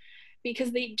important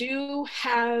because they do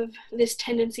have this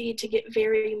tendency to get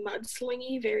very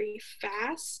mudslingy very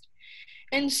fast.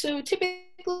 And so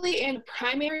typically in the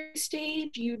primary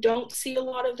stage, you don't see a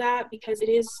lot of that because it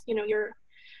is, you're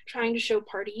trying to show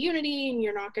party unity and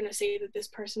you're not going to say that this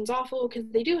person's awful because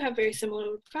they do have very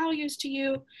similar values to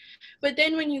you. But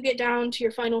then when you get down to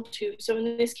your final two, so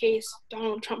in this case,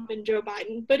 Donald Trump and Joe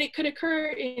Biden, but it could occur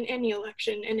in any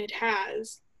election, and it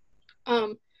has.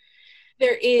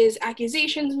 There is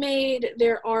accusations made,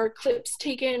 there are clips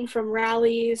taken from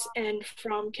rallies and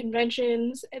from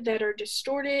conventions that are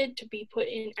distorted to be put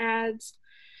in ads.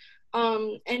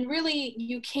 And really,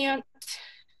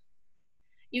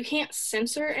 You can't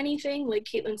censor anything. Like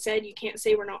Caitlin said, you can't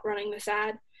say we're not running this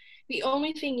ad. The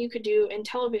only thing you could do, and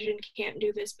television can't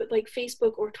do this, but like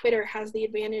Facebook or Twitter has the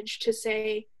advantage to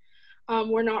say,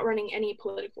 we're not running any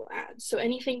political ads. So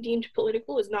anything deemed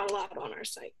political is not allowed on our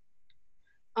site.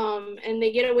 And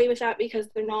they get away with that because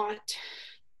they're not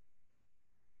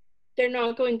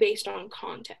going based on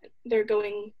content. They're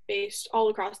going based all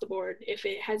across the board if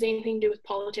it has anything to do with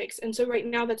politics. And so right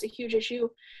now that's a huge issue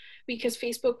because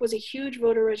Facebook was a huge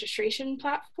voter registration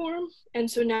platform. And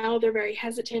so now they're very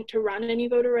hesitant to run any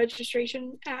voter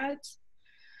registration ads.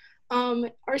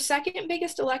 Our second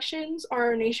biggest elections are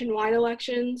our nationwide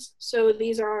elections. So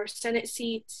these are our Senate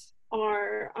seats,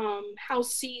 our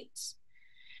House seats.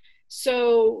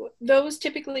 So those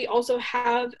typically also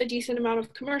have a decent amount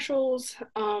of commercials.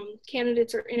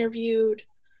 Candidates are interviewed,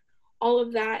 all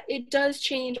of that. It does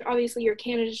change. Obviously, your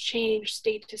candidates change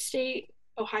state to state.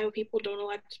 Ohio people don't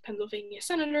elect Pennsylvania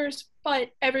senators,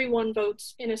 but everyone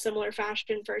votes in a similar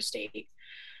fashion for a state,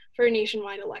 for a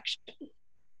nationwide election.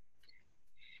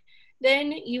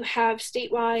 Then you have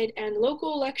statewide and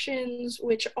local elections,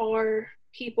 which are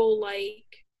people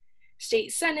like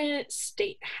state senate,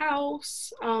 state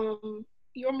house,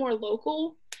 your more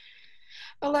local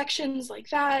elections like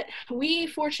that. We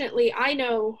fortunately, I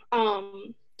know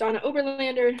Donna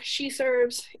Oberlander, she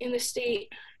serves in the state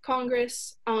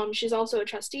Congress. She's also a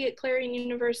trustee at Clarion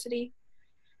University.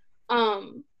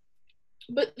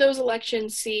 But those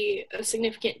elections see a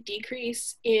significant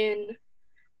decrease in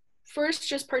first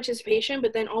just participation,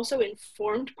 but then also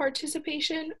informed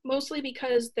participation, mostly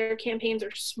because their campaigns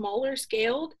are smaller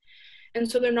scaled. And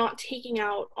so they're not taking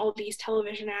out all these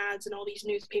television ads and all these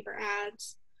newspaper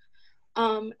ads.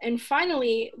 And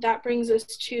finally, that brings us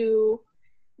to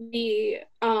the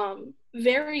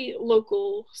very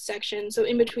local section. So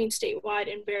in between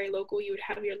statewide and very local, you would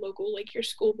have your local, like your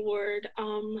school board.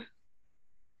 I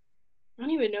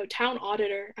don't even know, town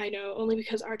auditor. I know only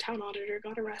because our town auditor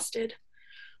got arrested.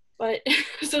 But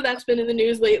so that's been in the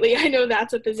news lately. I know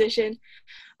that's a position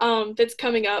that's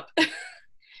coming up.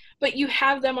 But you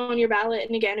have them on your ballot.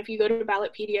 And again, if you go to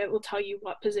Ballotpedia, it will tell you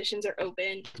what positions are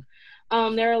open.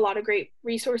 There are a lot of great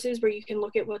resources where you can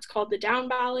look at what's called the down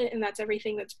ballot, and that's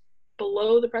everything that's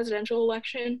below the presidential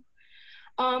election.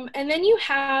 And then you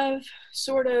have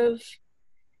sort of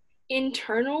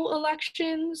internal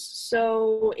elections.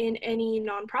 So in any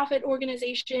nonprofit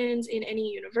organizations, in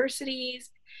any universities,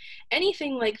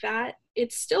 anything like that,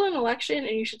 it's still an election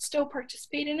and you should still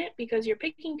participate in it because you're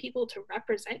picking people to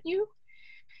represent you.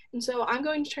 And so I'm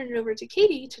going to turn it over to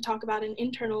Katie to talk about an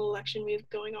internal election we have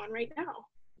going on right now.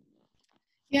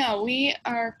 Yeah, we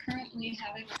are currently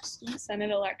having our student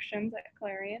senate elections at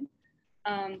Clarion.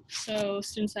 So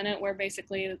student senate, we're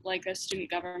basically like a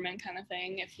student government kind of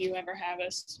thing. If you ever have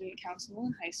a student council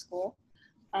in high school,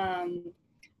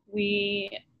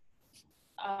 we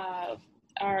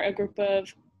are a group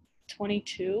of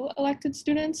 22 elected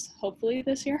students, hopefully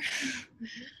this year.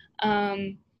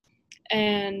 And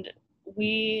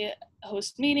we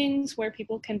host meetings where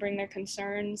people can bring their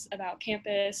concerns about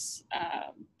campus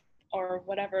or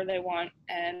whatever they want,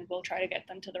 and we'll try to get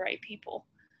them to the right people.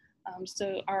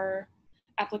 So our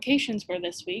applications were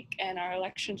this week, and our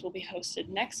elections will be hosted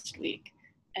next week.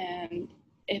 And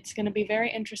it's going to be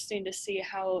very interesting to see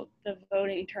how the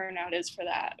voting turnout is for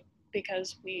that,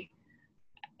 because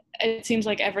it seems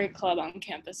like every club on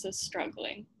campus is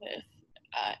struggling with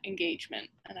engagement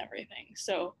and everything.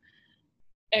 So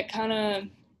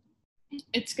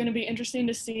it's going to be interesting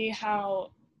to see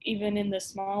how, even in the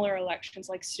smaller elections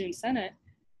like student senate,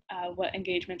 what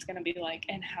engagement's going to be like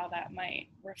and how that might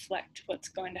reflect what's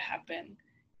going to happen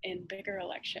in bigger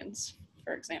elections,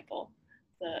 for example,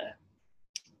 the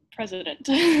president.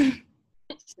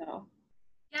 So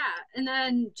yeah, and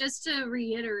then just to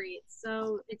reiterate,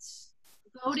 so it's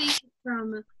voting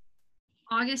from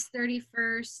August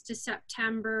 31st to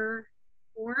September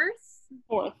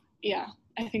 4th? Yeah,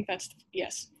 I think that's,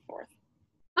 yes, 4th.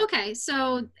 Okay,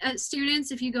 so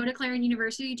students, if you go to Clarion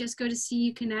University, just go to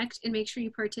CU Connect and make sure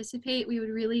you participate. We would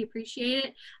really appreciate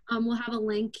it. We'll have a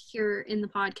link here in the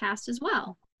podcast as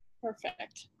well.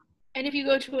 Perfect. And if you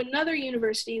go to another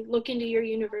university, look into your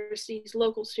university's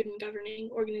local student governing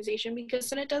organization, because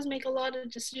Senate does make a lot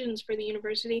of decisions for the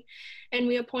university, and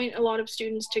we appoint a lot of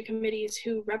students to committees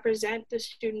who represent the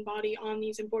student body on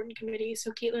these important committees.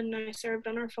 So Caitlin and I served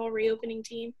on our fall reopening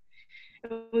team,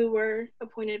 and we were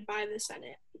appointed by the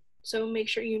Senate. So make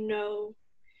sure you know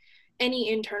any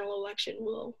internal election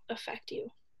will affect you.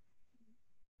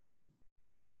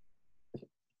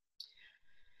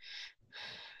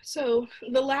 So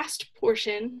the last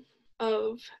portion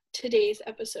of today's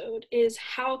episode is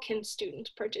how can students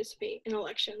participate in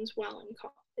elections while in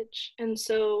college? And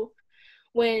so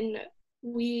when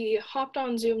we hopped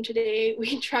on Zoom today,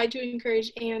 we tried to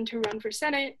encourage Anne to run for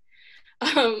Senate.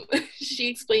 She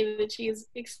explained that she is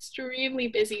extremely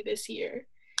busy this year.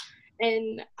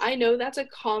 And I know that's a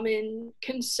common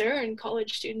concern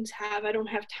college students have. I don't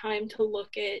have time to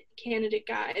look at candidate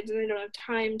guides, and I don't have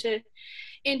time to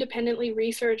independently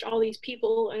research all these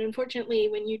people. And unfortunately,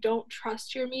 when you don't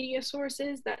trust your media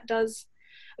sources, that does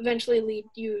eventually lead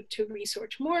you to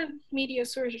research more media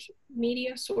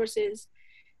sources,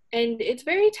 and it's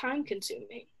very time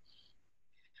consuming.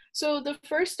 So the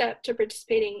first step to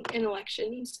participating in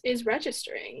elections is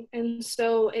registering. And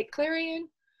so at Clarion,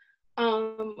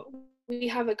 we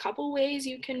have a couple ways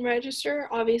you can register.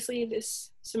 Obviously,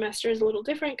 this semester is a little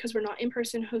different because we're not in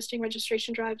person hosting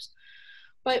registration drives,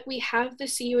 but we have the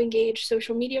CU Engage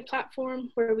social media platform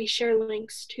where we share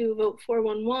links to Vote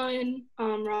 411,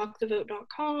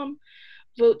 rockthevote.com,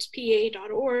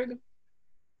 votespa.org,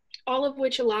 all of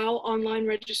which allow online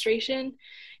registration.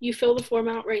 You fill the form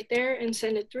out right there and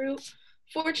send it through.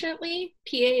 Fortunately,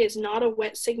 PA is not a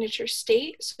wet signature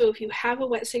state, so if you have a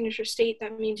wet signature state,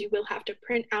 that means you will have to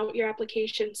print out your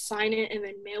application, sign it, and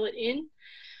then mail it in.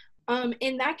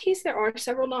 In that case, there are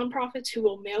several nonprofits who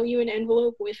will mail you an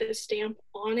envelope with a stamp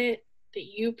on it that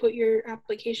you put your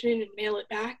application in and mail it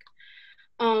back.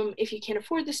 If you can't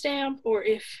afford the stamp, or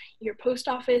if your post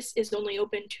office is only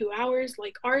open 2 hours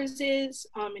like ours is,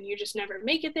 and you just never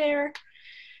make it there.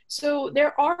 So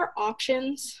there are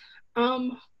options.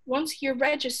 Once you're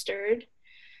registered,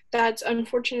 that's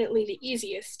unfortunately the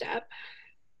easiest step.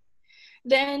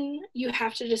 Then you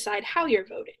have to decide how you're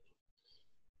voting.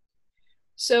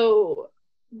 So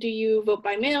do you vote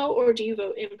by mail or do you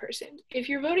vote in person? If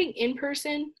you're voting in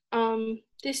person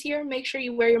this year, make sure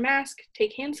you wear your mask,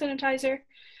 take hand sanitizer.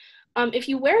 If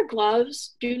you wear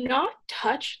gloves, do not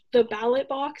touch the ballot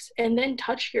box and then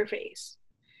touch your face.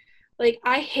 Like,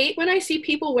 I hate when I see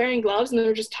people wearing gloves and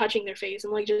they're just touching their face.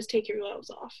 I'm like, just take your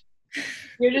gloves off.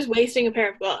 You're just wasting a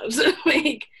pair of gloves.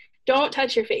 Like, don't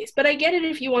touch your face. But I get it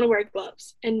if you want to wear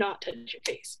gloves and not touch your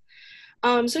face.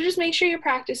 So just make sure you're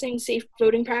practicing safe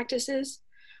voting practices.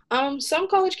 Some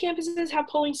college campuses have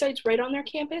polling sites right on their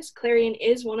campus. Clarion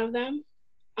is one of them.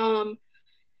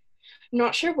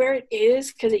 Not sure where it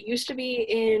is because it used to be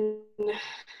in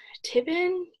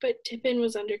Tibbin, but Tibbin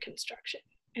was under construction.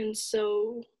 And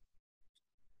so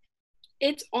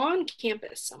it's on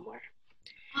campus somewhere.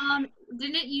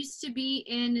 Didn't it used to be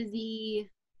in the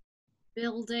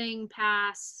building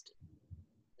past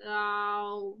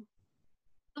the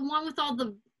one with all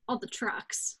the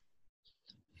trucks?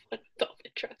 With all the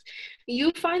trucks.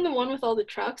 You find the one with all the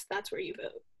trucks, that's where you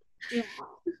vote. Yeah.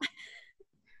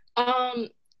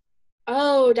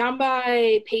 Oh, down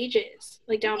by Pages,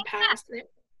 like down past there.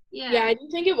 Yeah, I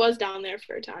didn't think it was down there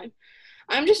for a time.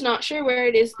 I'm just not sure where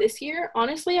it is this year.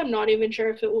 Honestly, I'm not even sure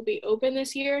if it will be open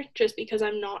this year, just because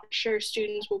I'm not sure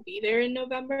students will be there in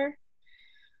November.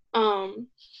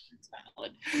 That's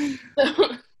valid.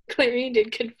 So Clarion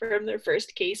did confirm their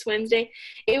first case Wednesday.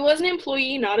 It was an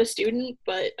employee, not a student,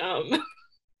 but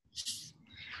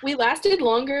we lasted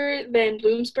longer than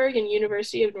Bloomsburg and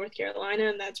University of North Carolina,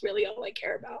 and that's really all I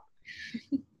care about.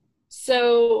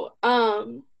 So,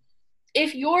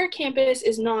 if your campus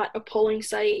is not a polling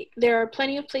site, there are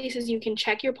plenty of places you can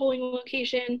check your polling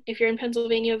location. If you're in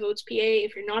Pennsylvania, Votes PA.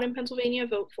 If you're not in Pennsylvania,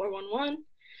 Vote 411.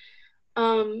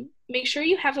 Make sure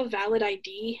you have a valid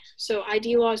ID. So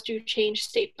ID laws do change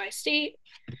state by state.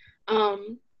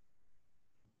 And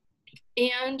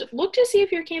look to see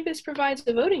if your campus provides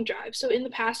a voting drive. So in the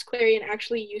past, Clarion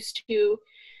actually used to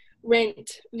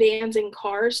rent vans and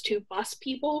cars to bus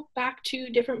people back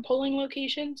to different polling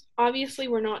locations. Obviously,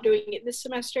 we're not doing it this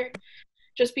semester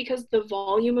just because the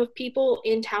volume of people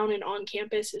in town and on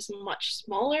campus is much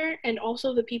smaller, and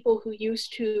also the people who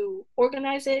used to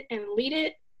organize it and lead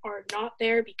it are not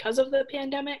there because of the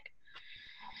pandemic.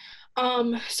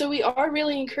 So we are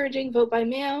really encouraging vote by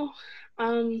mail.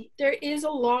 There is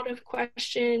a lot of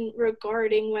question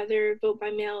regarding whether vote by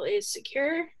mail is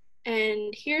secure,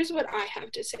 and here's what I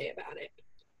have to say about it.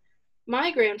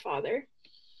 My grandfather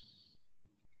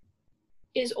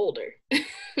is older.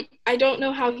 I don't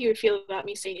know how he would feel about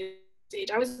me saying his age.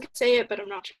 I was going to say it, but I'm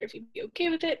not sure if he'd be okay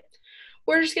with it.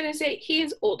 We're just going to say he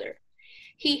is older.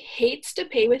 He hates to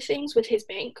pay with things with his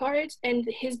bank cards, and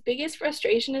his biggest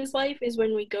frustration in his life is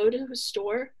when we go to the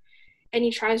store and he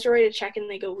tries to write a check and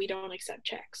they go, "We don't accept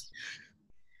checks."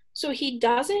 So he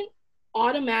doesn't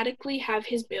automatically have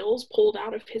his bills pulled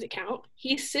out of his account.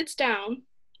 He sits down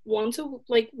once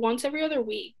every other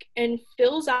week and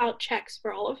fills out checks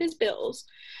for all of his bills,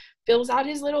 fills out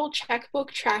his little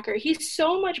checkbook tracker. He's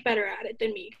so much better at it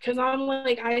than me because I'm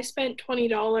like, I spent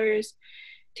 $20.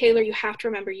 Taylor, you have to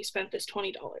remember you spent this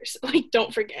 $20. Like,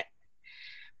 don't forget.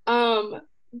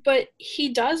 But he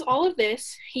does all of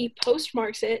this, he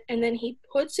postmarks it, and then he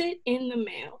puts it in the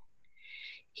mail.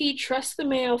 He trusts the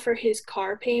mail for his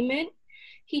car payment.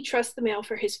 He trusts the mail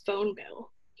for his phone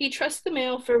bill. He trusts the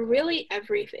mail for really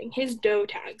everything, his dough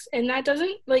tags. And that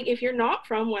doesn't, like, if you're not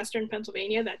from Western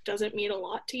Pennsylvania, that doesn't mean a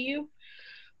lot to you.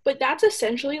 But that's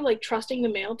essentially like trusting the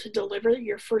mail to deliver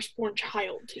your firstborn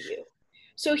child to you.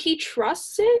 So he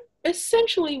trusts it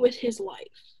essentially with his life.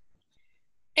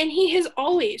 And he has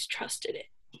always trusted it.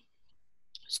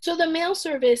 So the mail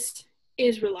service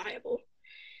is reliable.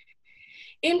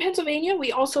 In Pennsylvania,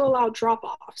 we also allow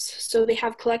drop-offs. So they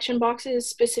have collection boxes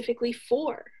specifically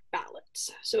for ballots.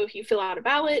 So if you fill out a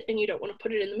ballot and you don't want to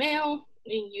put it in the mail,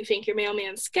 and you think your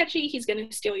mailman's sketchy, he's going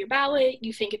to steal your ballot,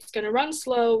 you think it's going to run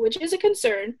slow, which is a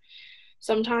concern.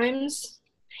 Sometimes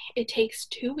it takes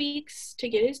 2 weeks to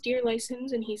get his deer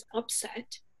license and he's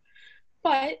upset.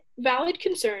 But valid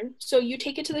concern, so you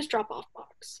take it to this drop-off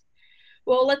box.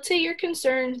 Well, let's say you're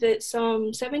concerned that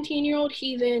some 17-year-old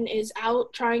heathen is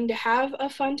out trying to have a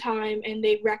fun time and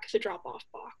they wreck the drop-off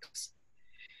box.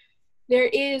 There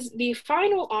is the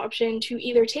final option to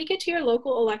either take it to your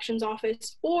local elections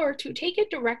office or to take it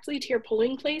directly to your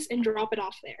polling place and drop it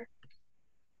off there.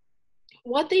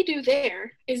 What they do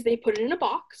there is they put it in a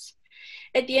box.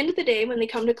 At the end of the day, when they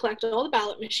come to collect all the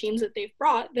ballot machines that they've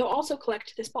brought, they'll also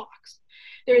collect this box.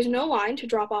 There is no line to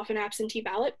drop off an absentee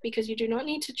ballot because you do not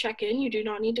need to check in, you do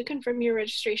not need to confirm your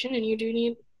registration, and you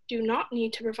do not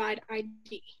need to provide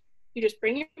ID. You just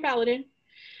bring your ballot in,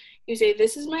 you say,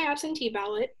 this is my absentee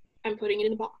ballot, I'm putting it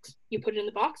in the box. You put it in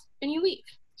the box, and you leave.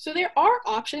 So there are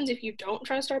options if you don't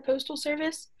trust our postal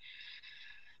service.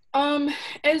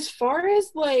 As far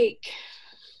as, like,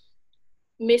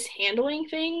 mishandling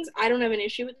things, I don't have an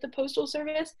issue with the postal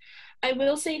service. I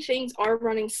will say things are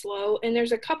running slow, and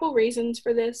there's a couple reasons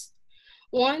for this.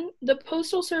 One, the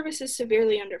postal service is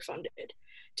severely underfunded.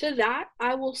 To that,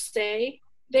 I will say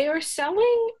they are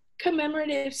selling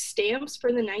commemorative stamps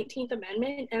for the 19th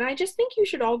Amendment, and I just think you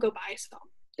should all go buy some.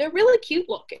 They're really cute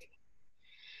looking.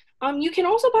 You can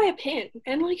also buy a pin,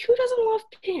 and like, who doesn't love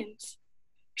pins?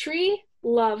 Tree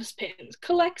loves pins,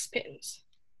 collects pins.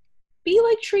 Be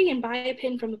like Tree and buy a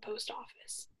pin from the post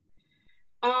office.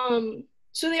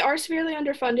 So they are severely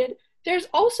underfunded. There's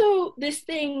also this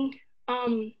thing,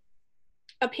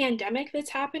 a pandemic that's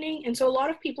happening, and so a lot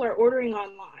of people are ordering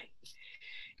online.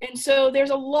 And so there's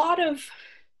a lot of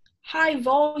high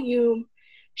volume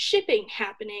shipping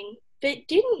happening that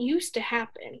didn't used to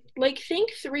happen. Like,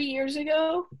 think 3 years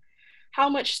ago, how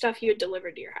much stuff you had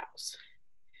delivered to your house.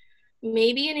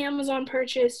 Maybe an Amazon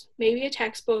purchase, maybe a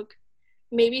textbook,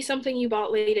 maybe something you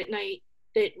bought late at night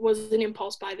that was an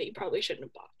impulse buy that you probably shouldn't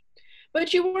have bought.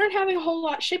 But you weren't having a whole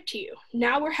lot shipped to you.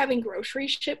 Now we're having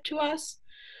groceries shipped to us.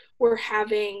 We're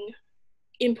having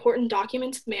important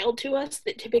documents mailed to us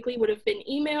that typically would have been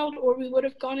emailed or we would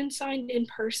have gone and signed in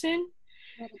person.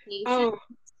 Medications.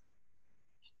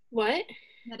 What?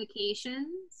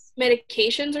 Medications.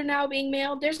 Medications are now being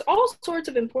mailed. There's all sorts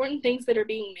of important things that are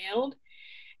being mailed.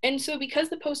 And so because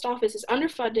the post office is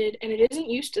underfunded and it isn't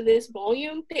used to this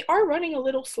volume, they are running a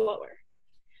little slower,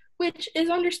 which is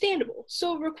understandable.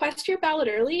 So request your ballot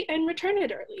early and return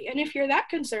it early. And if you're that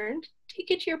concerned, take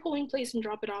it to your polling place and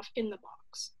drop it off in the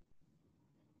box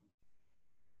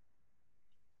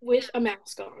with a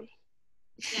mask on.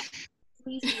 Yeah,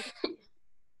 please.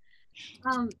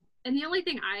 And the only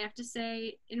thing I have to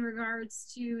say in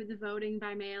regards to the voting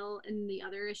by mail and the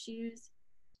other issues,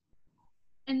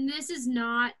 and this does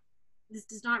not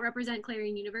represent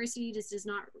Clarion University, this does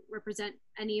not represent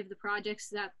any of the projects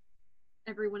that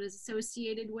everyone is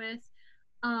associated with.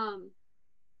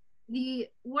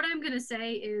 What I'm gonna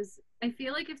say is, I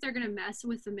feel like if they're gonna mess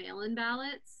with the mail-in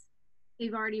ballots,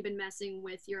 they've already been messing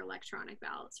with your electronic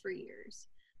ballots for years.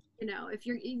 You know, it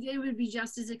would be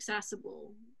just as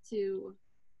accessible to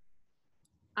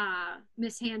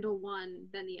mishandle one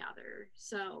than the other.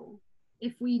 So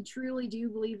if we truly do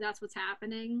believe that's what's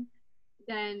happening,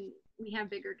 then we have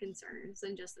bigger concerns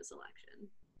than just this election.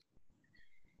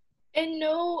 And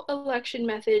no election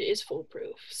method is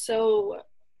foolproof. So,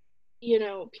 you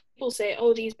know, people say,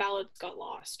 oh, these ballots got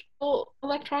lost. Well,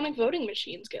 electronic voting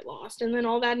machines get lost, and then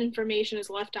all that information is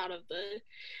left out of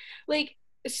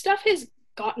stuff has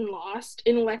gotten lost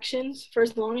in elections for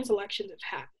as long as elections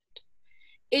have happened.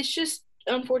 It's just,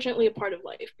 unfortunately, a part of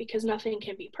life because nothing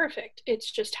can be perfect.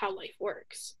 It's just how life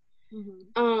works.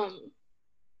 Mm-hmm.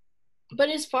 But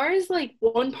as far as like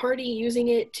one party using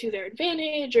it to their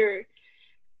advantage or,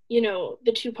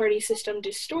 the two-party system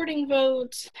distorting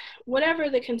votes, whatever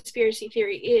the conspiracy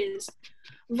theory is,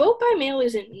 vote by mail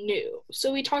isn't new.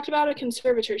 So we talked about a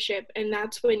conservatorship, and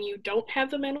that's when you don't have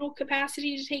the mental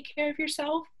capacity to take care of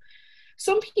yourself.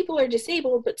 Some people are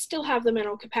disabled but still have the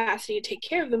mental capacity to take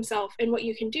care of themselves, and what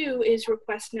you can do is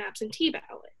request an absentee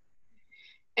ballot.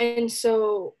 And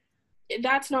so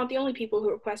that's not the only people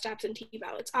who request absentee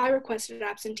ballots. I requested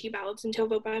absentee ballots until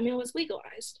vote by mail was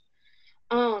legalized.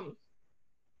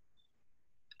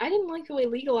 I didn't like the way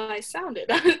legalized sounded.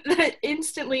 That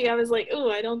instantly I was like, oh,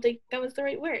 I don't think that was the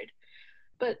right word.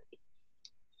 But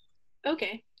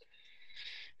okay.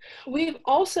 We've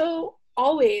also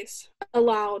always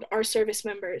allowed our service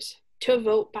members to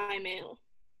vote by mail.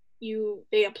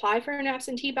 They apply for an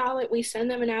absentee ballot, we send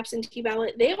them an absentee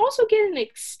ballot. They also get an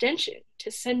extension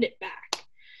to send it back.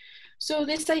 So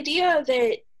this idea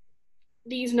that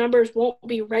these numbers won't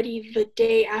be ready the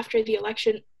day after the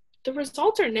election, the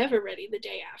results are never ready the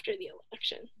day after the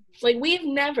election. Like, we've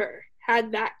never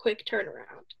had that quick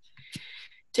turnaround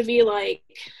to be like,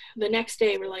 the next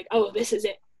day we're like, oh, this is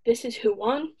it. This is who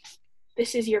won.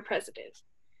 This is your president.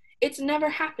 It's never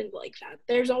happened like that.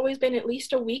 There's always been at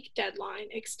least a week deadline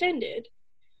extended,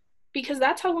 because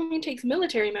that's how long it takes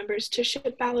military members to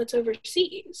ship ballots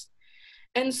overseas.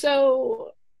 And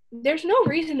so there's no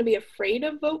reason to be afraid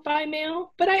of vote by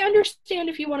mail, but I understand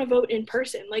if you want to vote in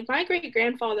person. Like, my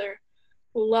great-grandfather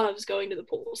loves going to the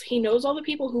polls. He knows all the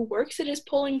people who works at his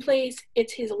polling place.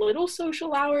 It's his little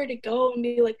social hour to go and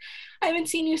be like, I haven't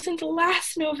seen you since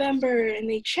last November, and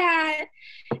they chat,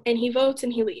 and he votes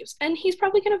and he leaves. And he's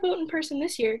probably going to vote in person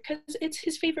this year because it's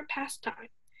his favorite pastime.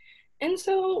 And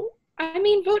so, I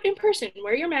mean, vote in person.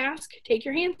 Wear your mask, take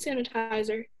your hand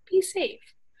sanitizer, be safe.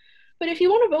 But if you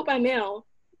want to vote by mail,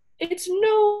 it's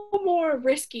no more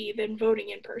risky than voting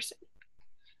in person.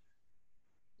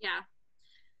 Yeah.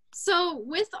 So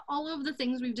with all of the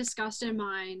things we've discussed in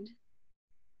mind,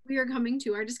 we are coming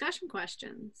to our discussion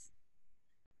questions.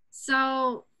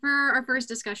 So for our first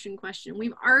discussion question,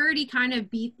 we've already kind of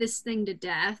beat this thing to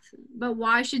death, but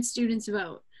why should students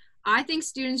vote? I think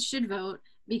students should vote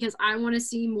because I want to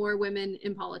see more women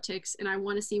in politics, and I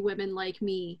want to see women like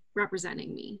me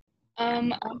representing me.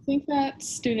 I think that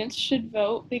students should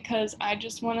vote because I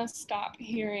just want to stop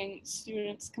hearing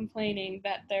students complaining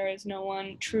that there is no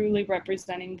one truly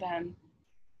representing them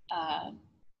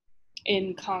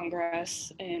in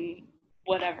Congress, in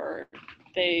whatever.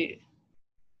 If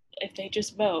they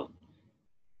just vote,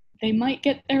 they might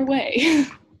get their way.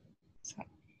 So.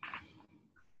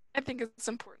 I think it's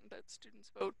important that students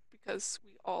vote because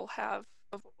we all have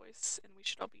a voice and we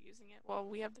should all be using it while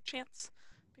we have the chance.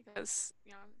 Because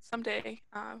someday,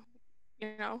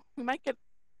 we might get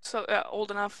so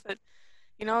old enough that,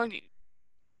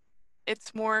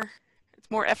 it's more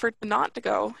effort than not to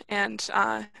go, and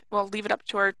leave it up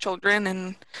to our children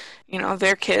and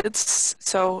their kids.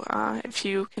 So if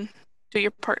you can do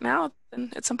your part now,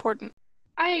 then it's important.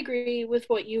 I agree with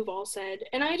what you've all said,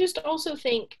 and I just also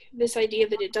think this idea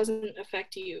that it doesn't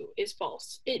affect you is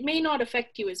false. It may not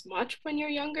affect you as much when you're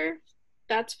younger.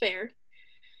 That's fair.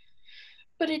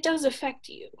 But it does affect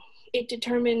you. It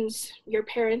determines your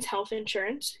parents' health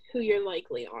insurance, who you're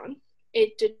likely on.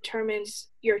 It determines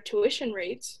your tuition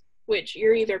rates, which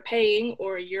you're either paying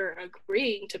or you're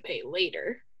agreeing to pay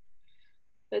later.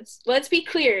 Let's be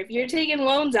clear. If you're taking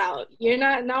loans out, you're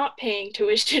not paying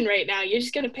tuition right now. You're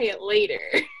just going to pay it later.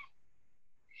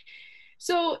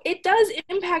 So it does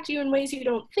impact you in ways you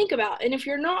don't think about. And if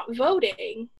you're not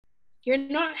voting, you're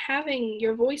not having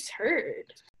your voice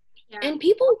heard. Yeah. And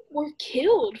people were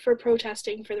killed for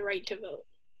protesting for the right to vote.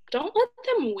 Don't let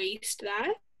them waste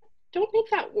that. Don't make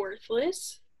that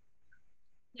worthless.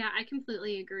 Yeah, I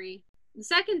completely agree. The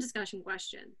second discussion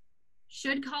question.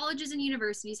 Should colleges and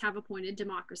universities have appointed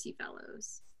democracy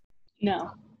fellows?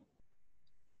 No.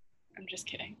 I'm just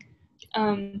kidding.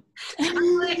 I'm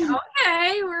like,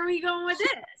 okay, where are we going with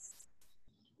this?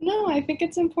 No, I think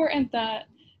it's important that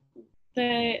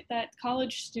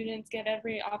college students get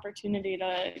every opportunity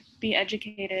to be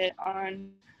educated on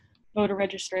voter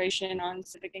registration, on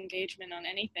civic engagement, on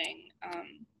anything,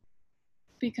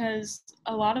 because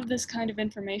a lot of this kind of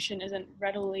information isn't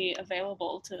readily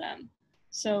available to them.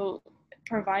 So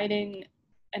providing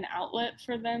an outlet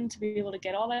for them to be able to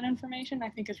get all that information, I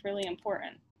think is really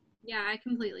important. Yeah, I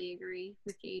completely agree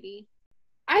with Katie.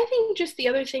 I think just the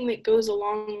other thing that goes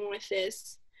along with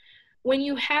this, when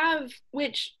you have,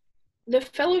 which the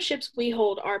fellowships we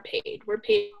hold are paid. We're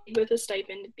paid with a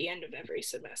stipend at the end of every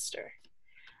semester.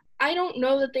 I don't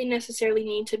know that they necessarily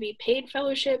need to be paid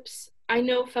fellowships. I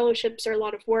know fellowships are a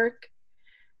lot of work.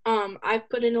 I've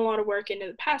put in a lot of work into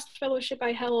the past fellowship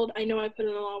I held. I know I put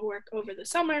in a lot of work over the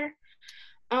summer.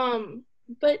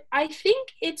 But I think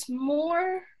it's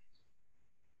more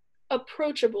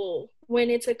approachable when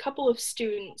it's a couple of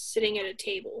students sitting at a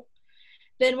table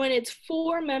than when it's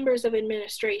 4 members of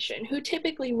administration who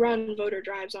typically run voter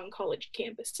drives on college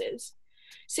campuses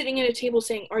sitting at a table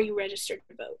saying, "Are you registered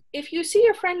to vote?" If you see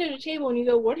your friend at a table and you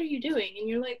go, "What are you doing?" and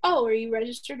you're like, "Oh, are you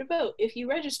registered to vote?" If you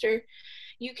register,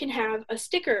 you can have a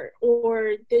sticker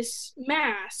or this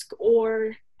mask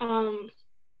or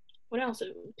what else?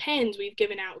 Pens we've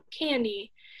given out,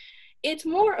 candy. It's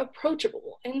more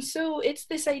approachable. And so it's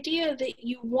this idea that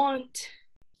you want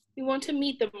to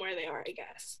meet them where they are, I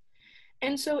guess.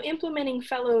 And so implementing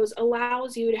fellows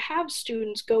allows you to have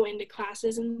students go into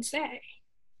classes and say,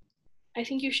 "I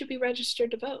think you should be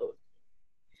registered to vote."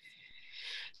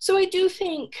 So I do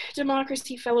think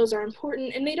democracy fellows are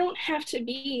important, and they don't have to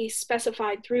be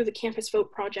specified through the Campus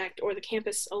Vote Project or the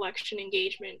Campus Election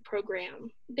Engagement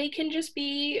Program. They can just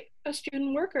be a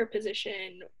student worker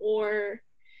position, or,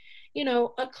 you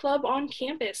know, a club on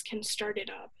campus can start it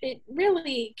up. It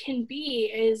really can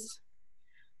be as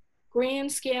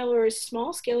grand scale or as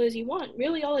small scale as you want.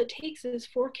 Really, all it takes is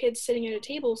 4 kids sitting at a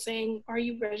table saying, "Are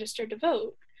you registered to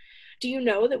vote? Do you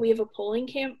know that we have a polling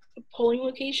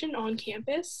location on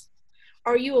campus?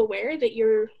 Are you aware that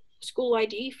your school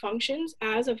ID functions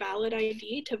as a valid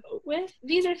ID to vote with?"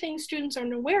 These are things students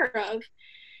aren't aware of,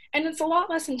 and it's a lot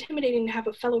less intimidating to have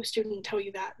a fellow student tell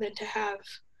you that than to have,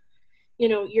 you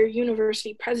know, your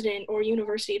university president or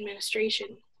university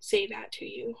administration say that to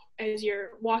you as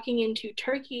you're walking into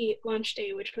turkey lunch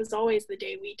day, which was always the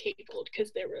day we tabled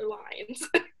because there were lines.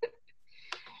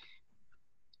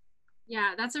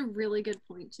 Yeah, that's a really good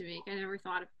point to make. I never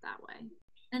thought of it that way.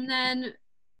 And then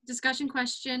discussion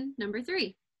question number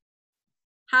 3.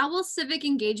 How will civic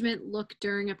engagement look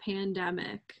during a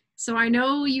pandemic? So I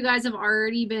know you guys have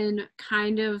already been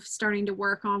kind of starting to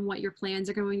work on what your plans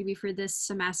are going to be for this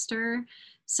semester.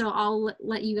 So I'll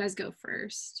let you guys go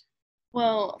first.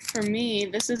 Well, for me,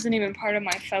 this isn't even part of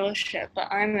my fellowship,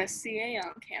 but I'm a CA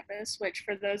on campus, which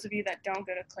for those of you that don't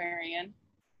go to Clarion,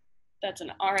 that's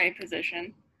an RA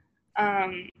position.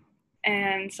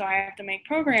 And so I have to make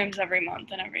programs every month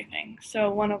and everything.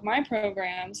 So one of my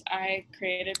programs I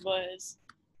created was,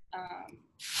 I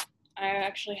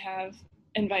actually have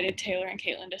invited Taylor and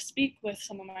Caitlin to speak with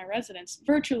some of my residents,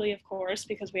 virtually of course,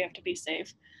 because we have to be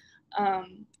safe.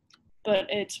 But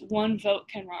it's One Vote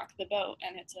Can Rock the Boat,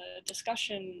 and it's a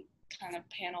discussion kind of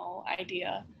panel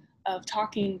idea of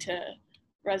talking to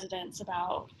residents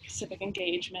about civic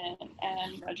engagement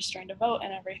and registering to vote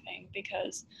and everything,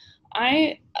 because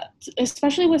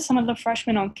especially with some of the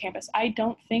freshmen on campus, I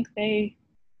don't think they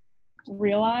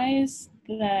realize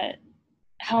that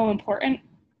how important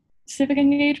civic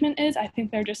engagement is. I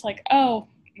think they're just like, "Oh,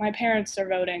 my parents are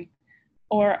voting,"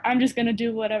 or "I'm just going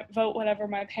to vote whatever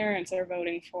my parents are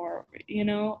voting for," you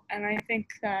know? And I think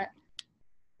that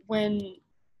when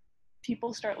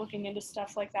people start looking into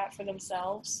stuff like that for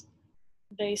themselves,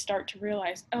 they start to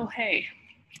realize, "Oh, hey,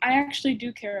 I actually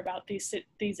do care about these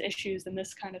issues in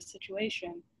this kind of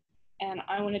situation, and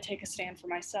I want to take a stand for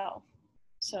myself."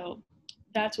 So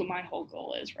that's what my whole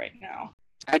goal is right now.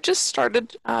 I just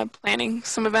started planning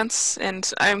some events,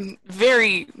 and I'm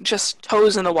very just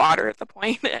toes in the water at the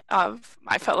point of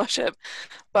my fellowship.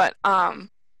 But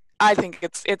I think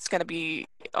it's going to be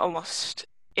almost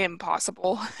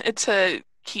impossible to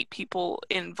keep people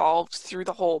involved through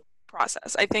the whole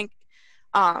process. I think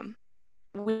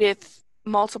with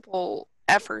multiple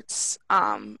efforts,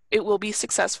 it will be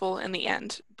successful in the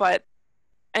end. But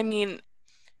I mean,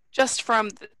 just from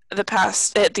the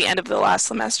past, at the end of the last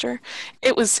semester,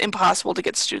 it was impossible to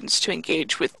get students to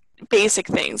engage with basic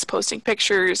things, posting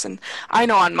pictures. And I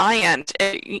know on my end,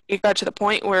 it got to the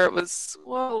point where it was,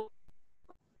 well,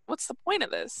 what's the point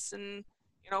of this? And,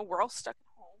 you know, we're all stuck at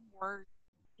home.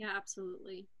 Yeah,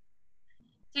 absolutely.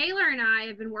 Taylor and I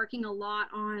have been working a lot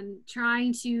on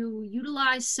trying to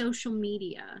utilize social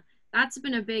media. That's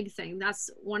been a big thing. That's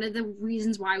one of the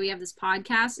reasons why we have this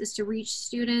podcast, is to reach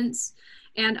students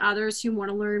and others who want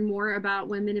to learn more about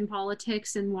women in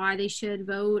politics and why they should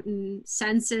vote and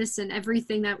census and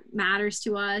everything that matters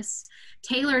to us.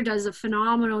 Taylor does a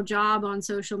phenomenal job on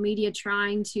social media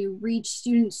trying to reach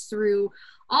students through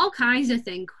all kinds of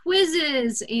things,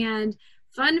 quizzes and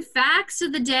fun facts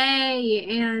of the day,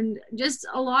 and just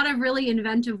a lot of really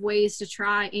inventive ways to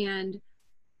try and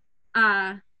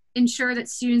ensure that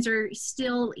students are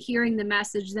still hearing the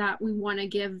message that we want to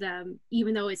give them,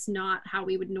 even though it's not how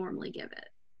we would normally give it.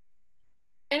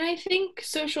 And I think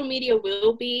social media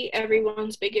will be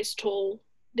everyone's biggest tool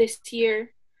this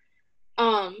year.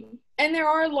 And there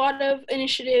are a lot of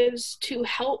initiatives to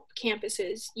help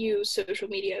campuses use social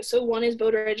media. So one is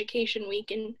Voter Education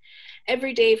Week, and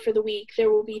every day for the week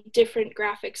there will be different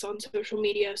graphics on social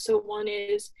media. So one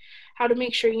is how to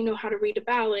make sure you know how to read a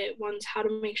ballot, one's how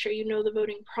to make sure you know the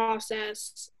voting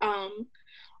process,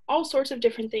 all sorts of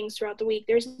different things throughout the week.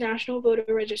 There's National Voter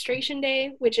Registration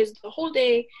Day, which is the whole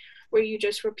day where you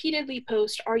just repeatedly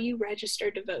post, "Are you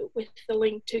registered to vote?" with the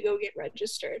link to go get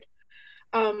registered.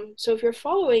 So if you're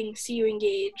following CU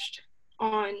Engaged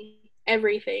on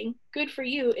everything, good for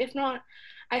you. If not,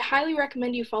 I highly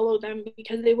recommend you follow them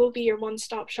because they will be your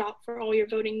one-stop shop for all your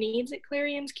voting needs at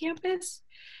Clarion's campus.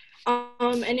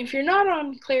 And if you're not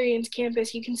on Clarion's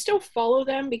campus, you can still follow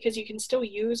them because you can still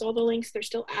use all the links. They're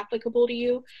still applicable to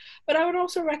you. But I would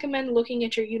also recommend looking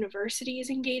at your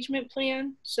university's engagement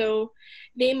plan. So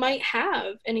they might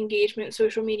have an engagement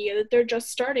social media that they're just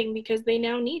starting because they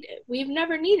now need it. We've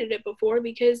never needed it before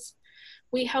because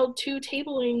we held 2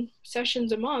 tabling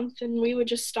sessions a month, and we would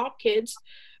just stop kids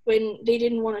when they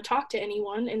didn't want to talk to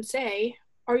anyone and say,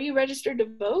 "Are you registered to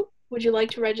vote? Would you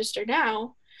like to register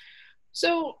now?"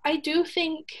 So I do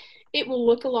think it will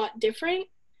look a lot different,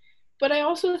 but I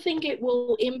also think it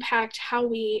will impact how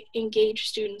we engage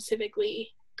students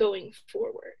civically going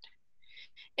forward.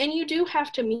 And you do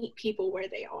have to meet people where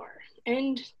they are,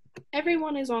 and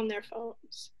everyone is on their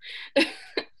phones.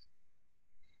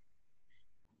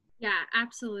 Yeah,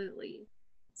 absolutely.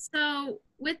 So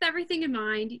with everything in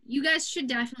mind, you guys should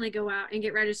definitely go out and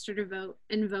get registered to vote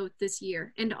and vote this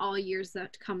year and all years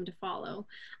that come to follow.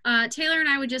 Taylor and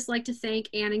I would just like to thank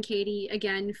Anne and Katie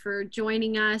again for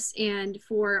joining us and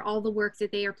for all the work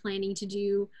that they are planning to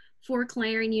do for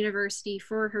Clarion University,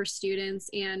 for her students,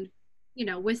 and, you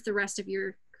know, with the rest of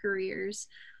your careers.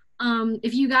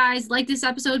 If you guys like this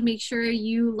episode, make sure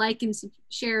you like and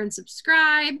share and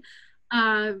subscribe.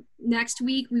 Next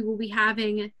week, we will be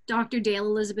having Dr. Dale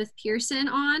Elizabeth Pearson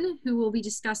on, who will be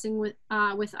discussing with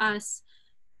us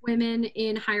women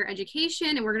in higher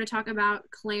education, and we're going to talk about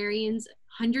Clarion's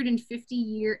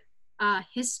 150-year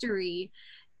history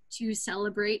to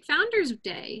celebrate Founders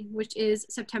Day, which is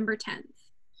September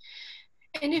 10th.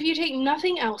 And if you take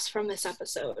nothing else from this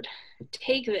episode,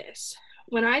 take this.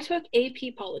 When I took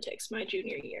AP Politics my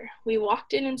junior year, we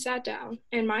walked in and sat down,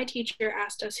 and my teacher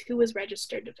asked us who was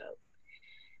registered to vote.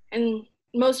 And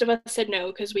most of us said no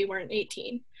because we weren't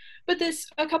 18. But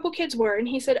a couple kids were, and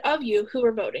he said, "Of you, who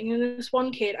are voting?" And this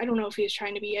one kid, I don't know if he was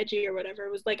trying to be edgy or whatever,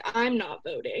 was like, "I'm not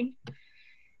voting."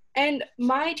 And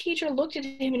my teacher looked at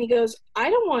him and he goes, "I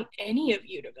don't want any of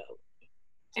you to vote."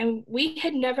 And we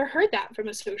had never heard that from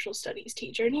a social studies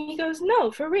teacher. And he goes,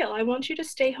 "No, for real, I want you to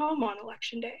stay home on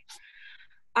election day.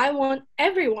 I want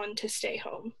everyone to stay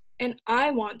home, and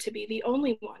I want to be the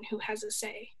only one who has a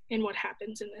say in what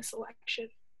happens in this election.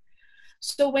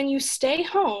 So when you stay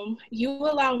home, you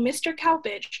allow Mr.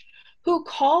 Kalpich, who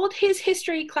called his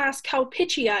history class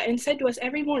Kalpichia and said to us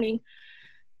every morning,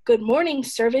 'Good morning,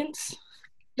 servants,'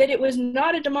 that it was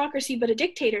not a democracy but a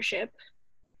dictatorship.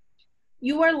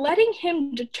 You are letting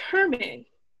him determine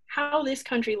how this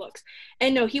country looks."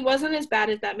 And no, he wasn't as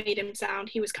bad as that made him sound.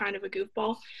 He was kind of a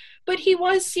goofball. But he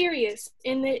was serious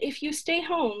in that if you stay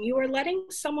home, you are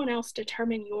letting someone else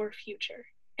determine your future.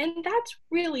 And that's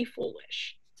really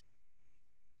foolish.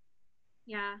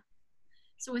 Yeah.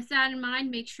 So with that in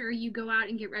mind, make sure you go out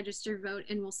and get registered to vote,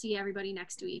 and we'll see everybody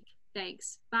next week.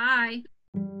 Thanks. Bye.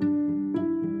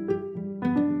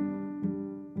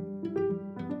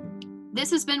 This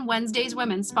has been Wednesday's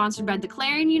Women, sponsored by the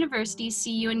Clarion University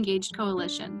CU Engaged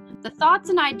Coalition. The thoughts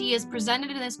and ideas presented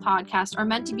in this podcast are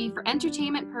meant to be for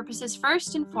entertainment purposes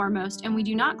first and foremost, and we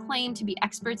do not claim to be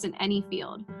experts in any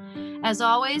field. As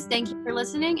always, thank you for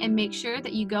listening, and make sure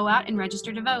that you go out and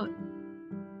register to vote.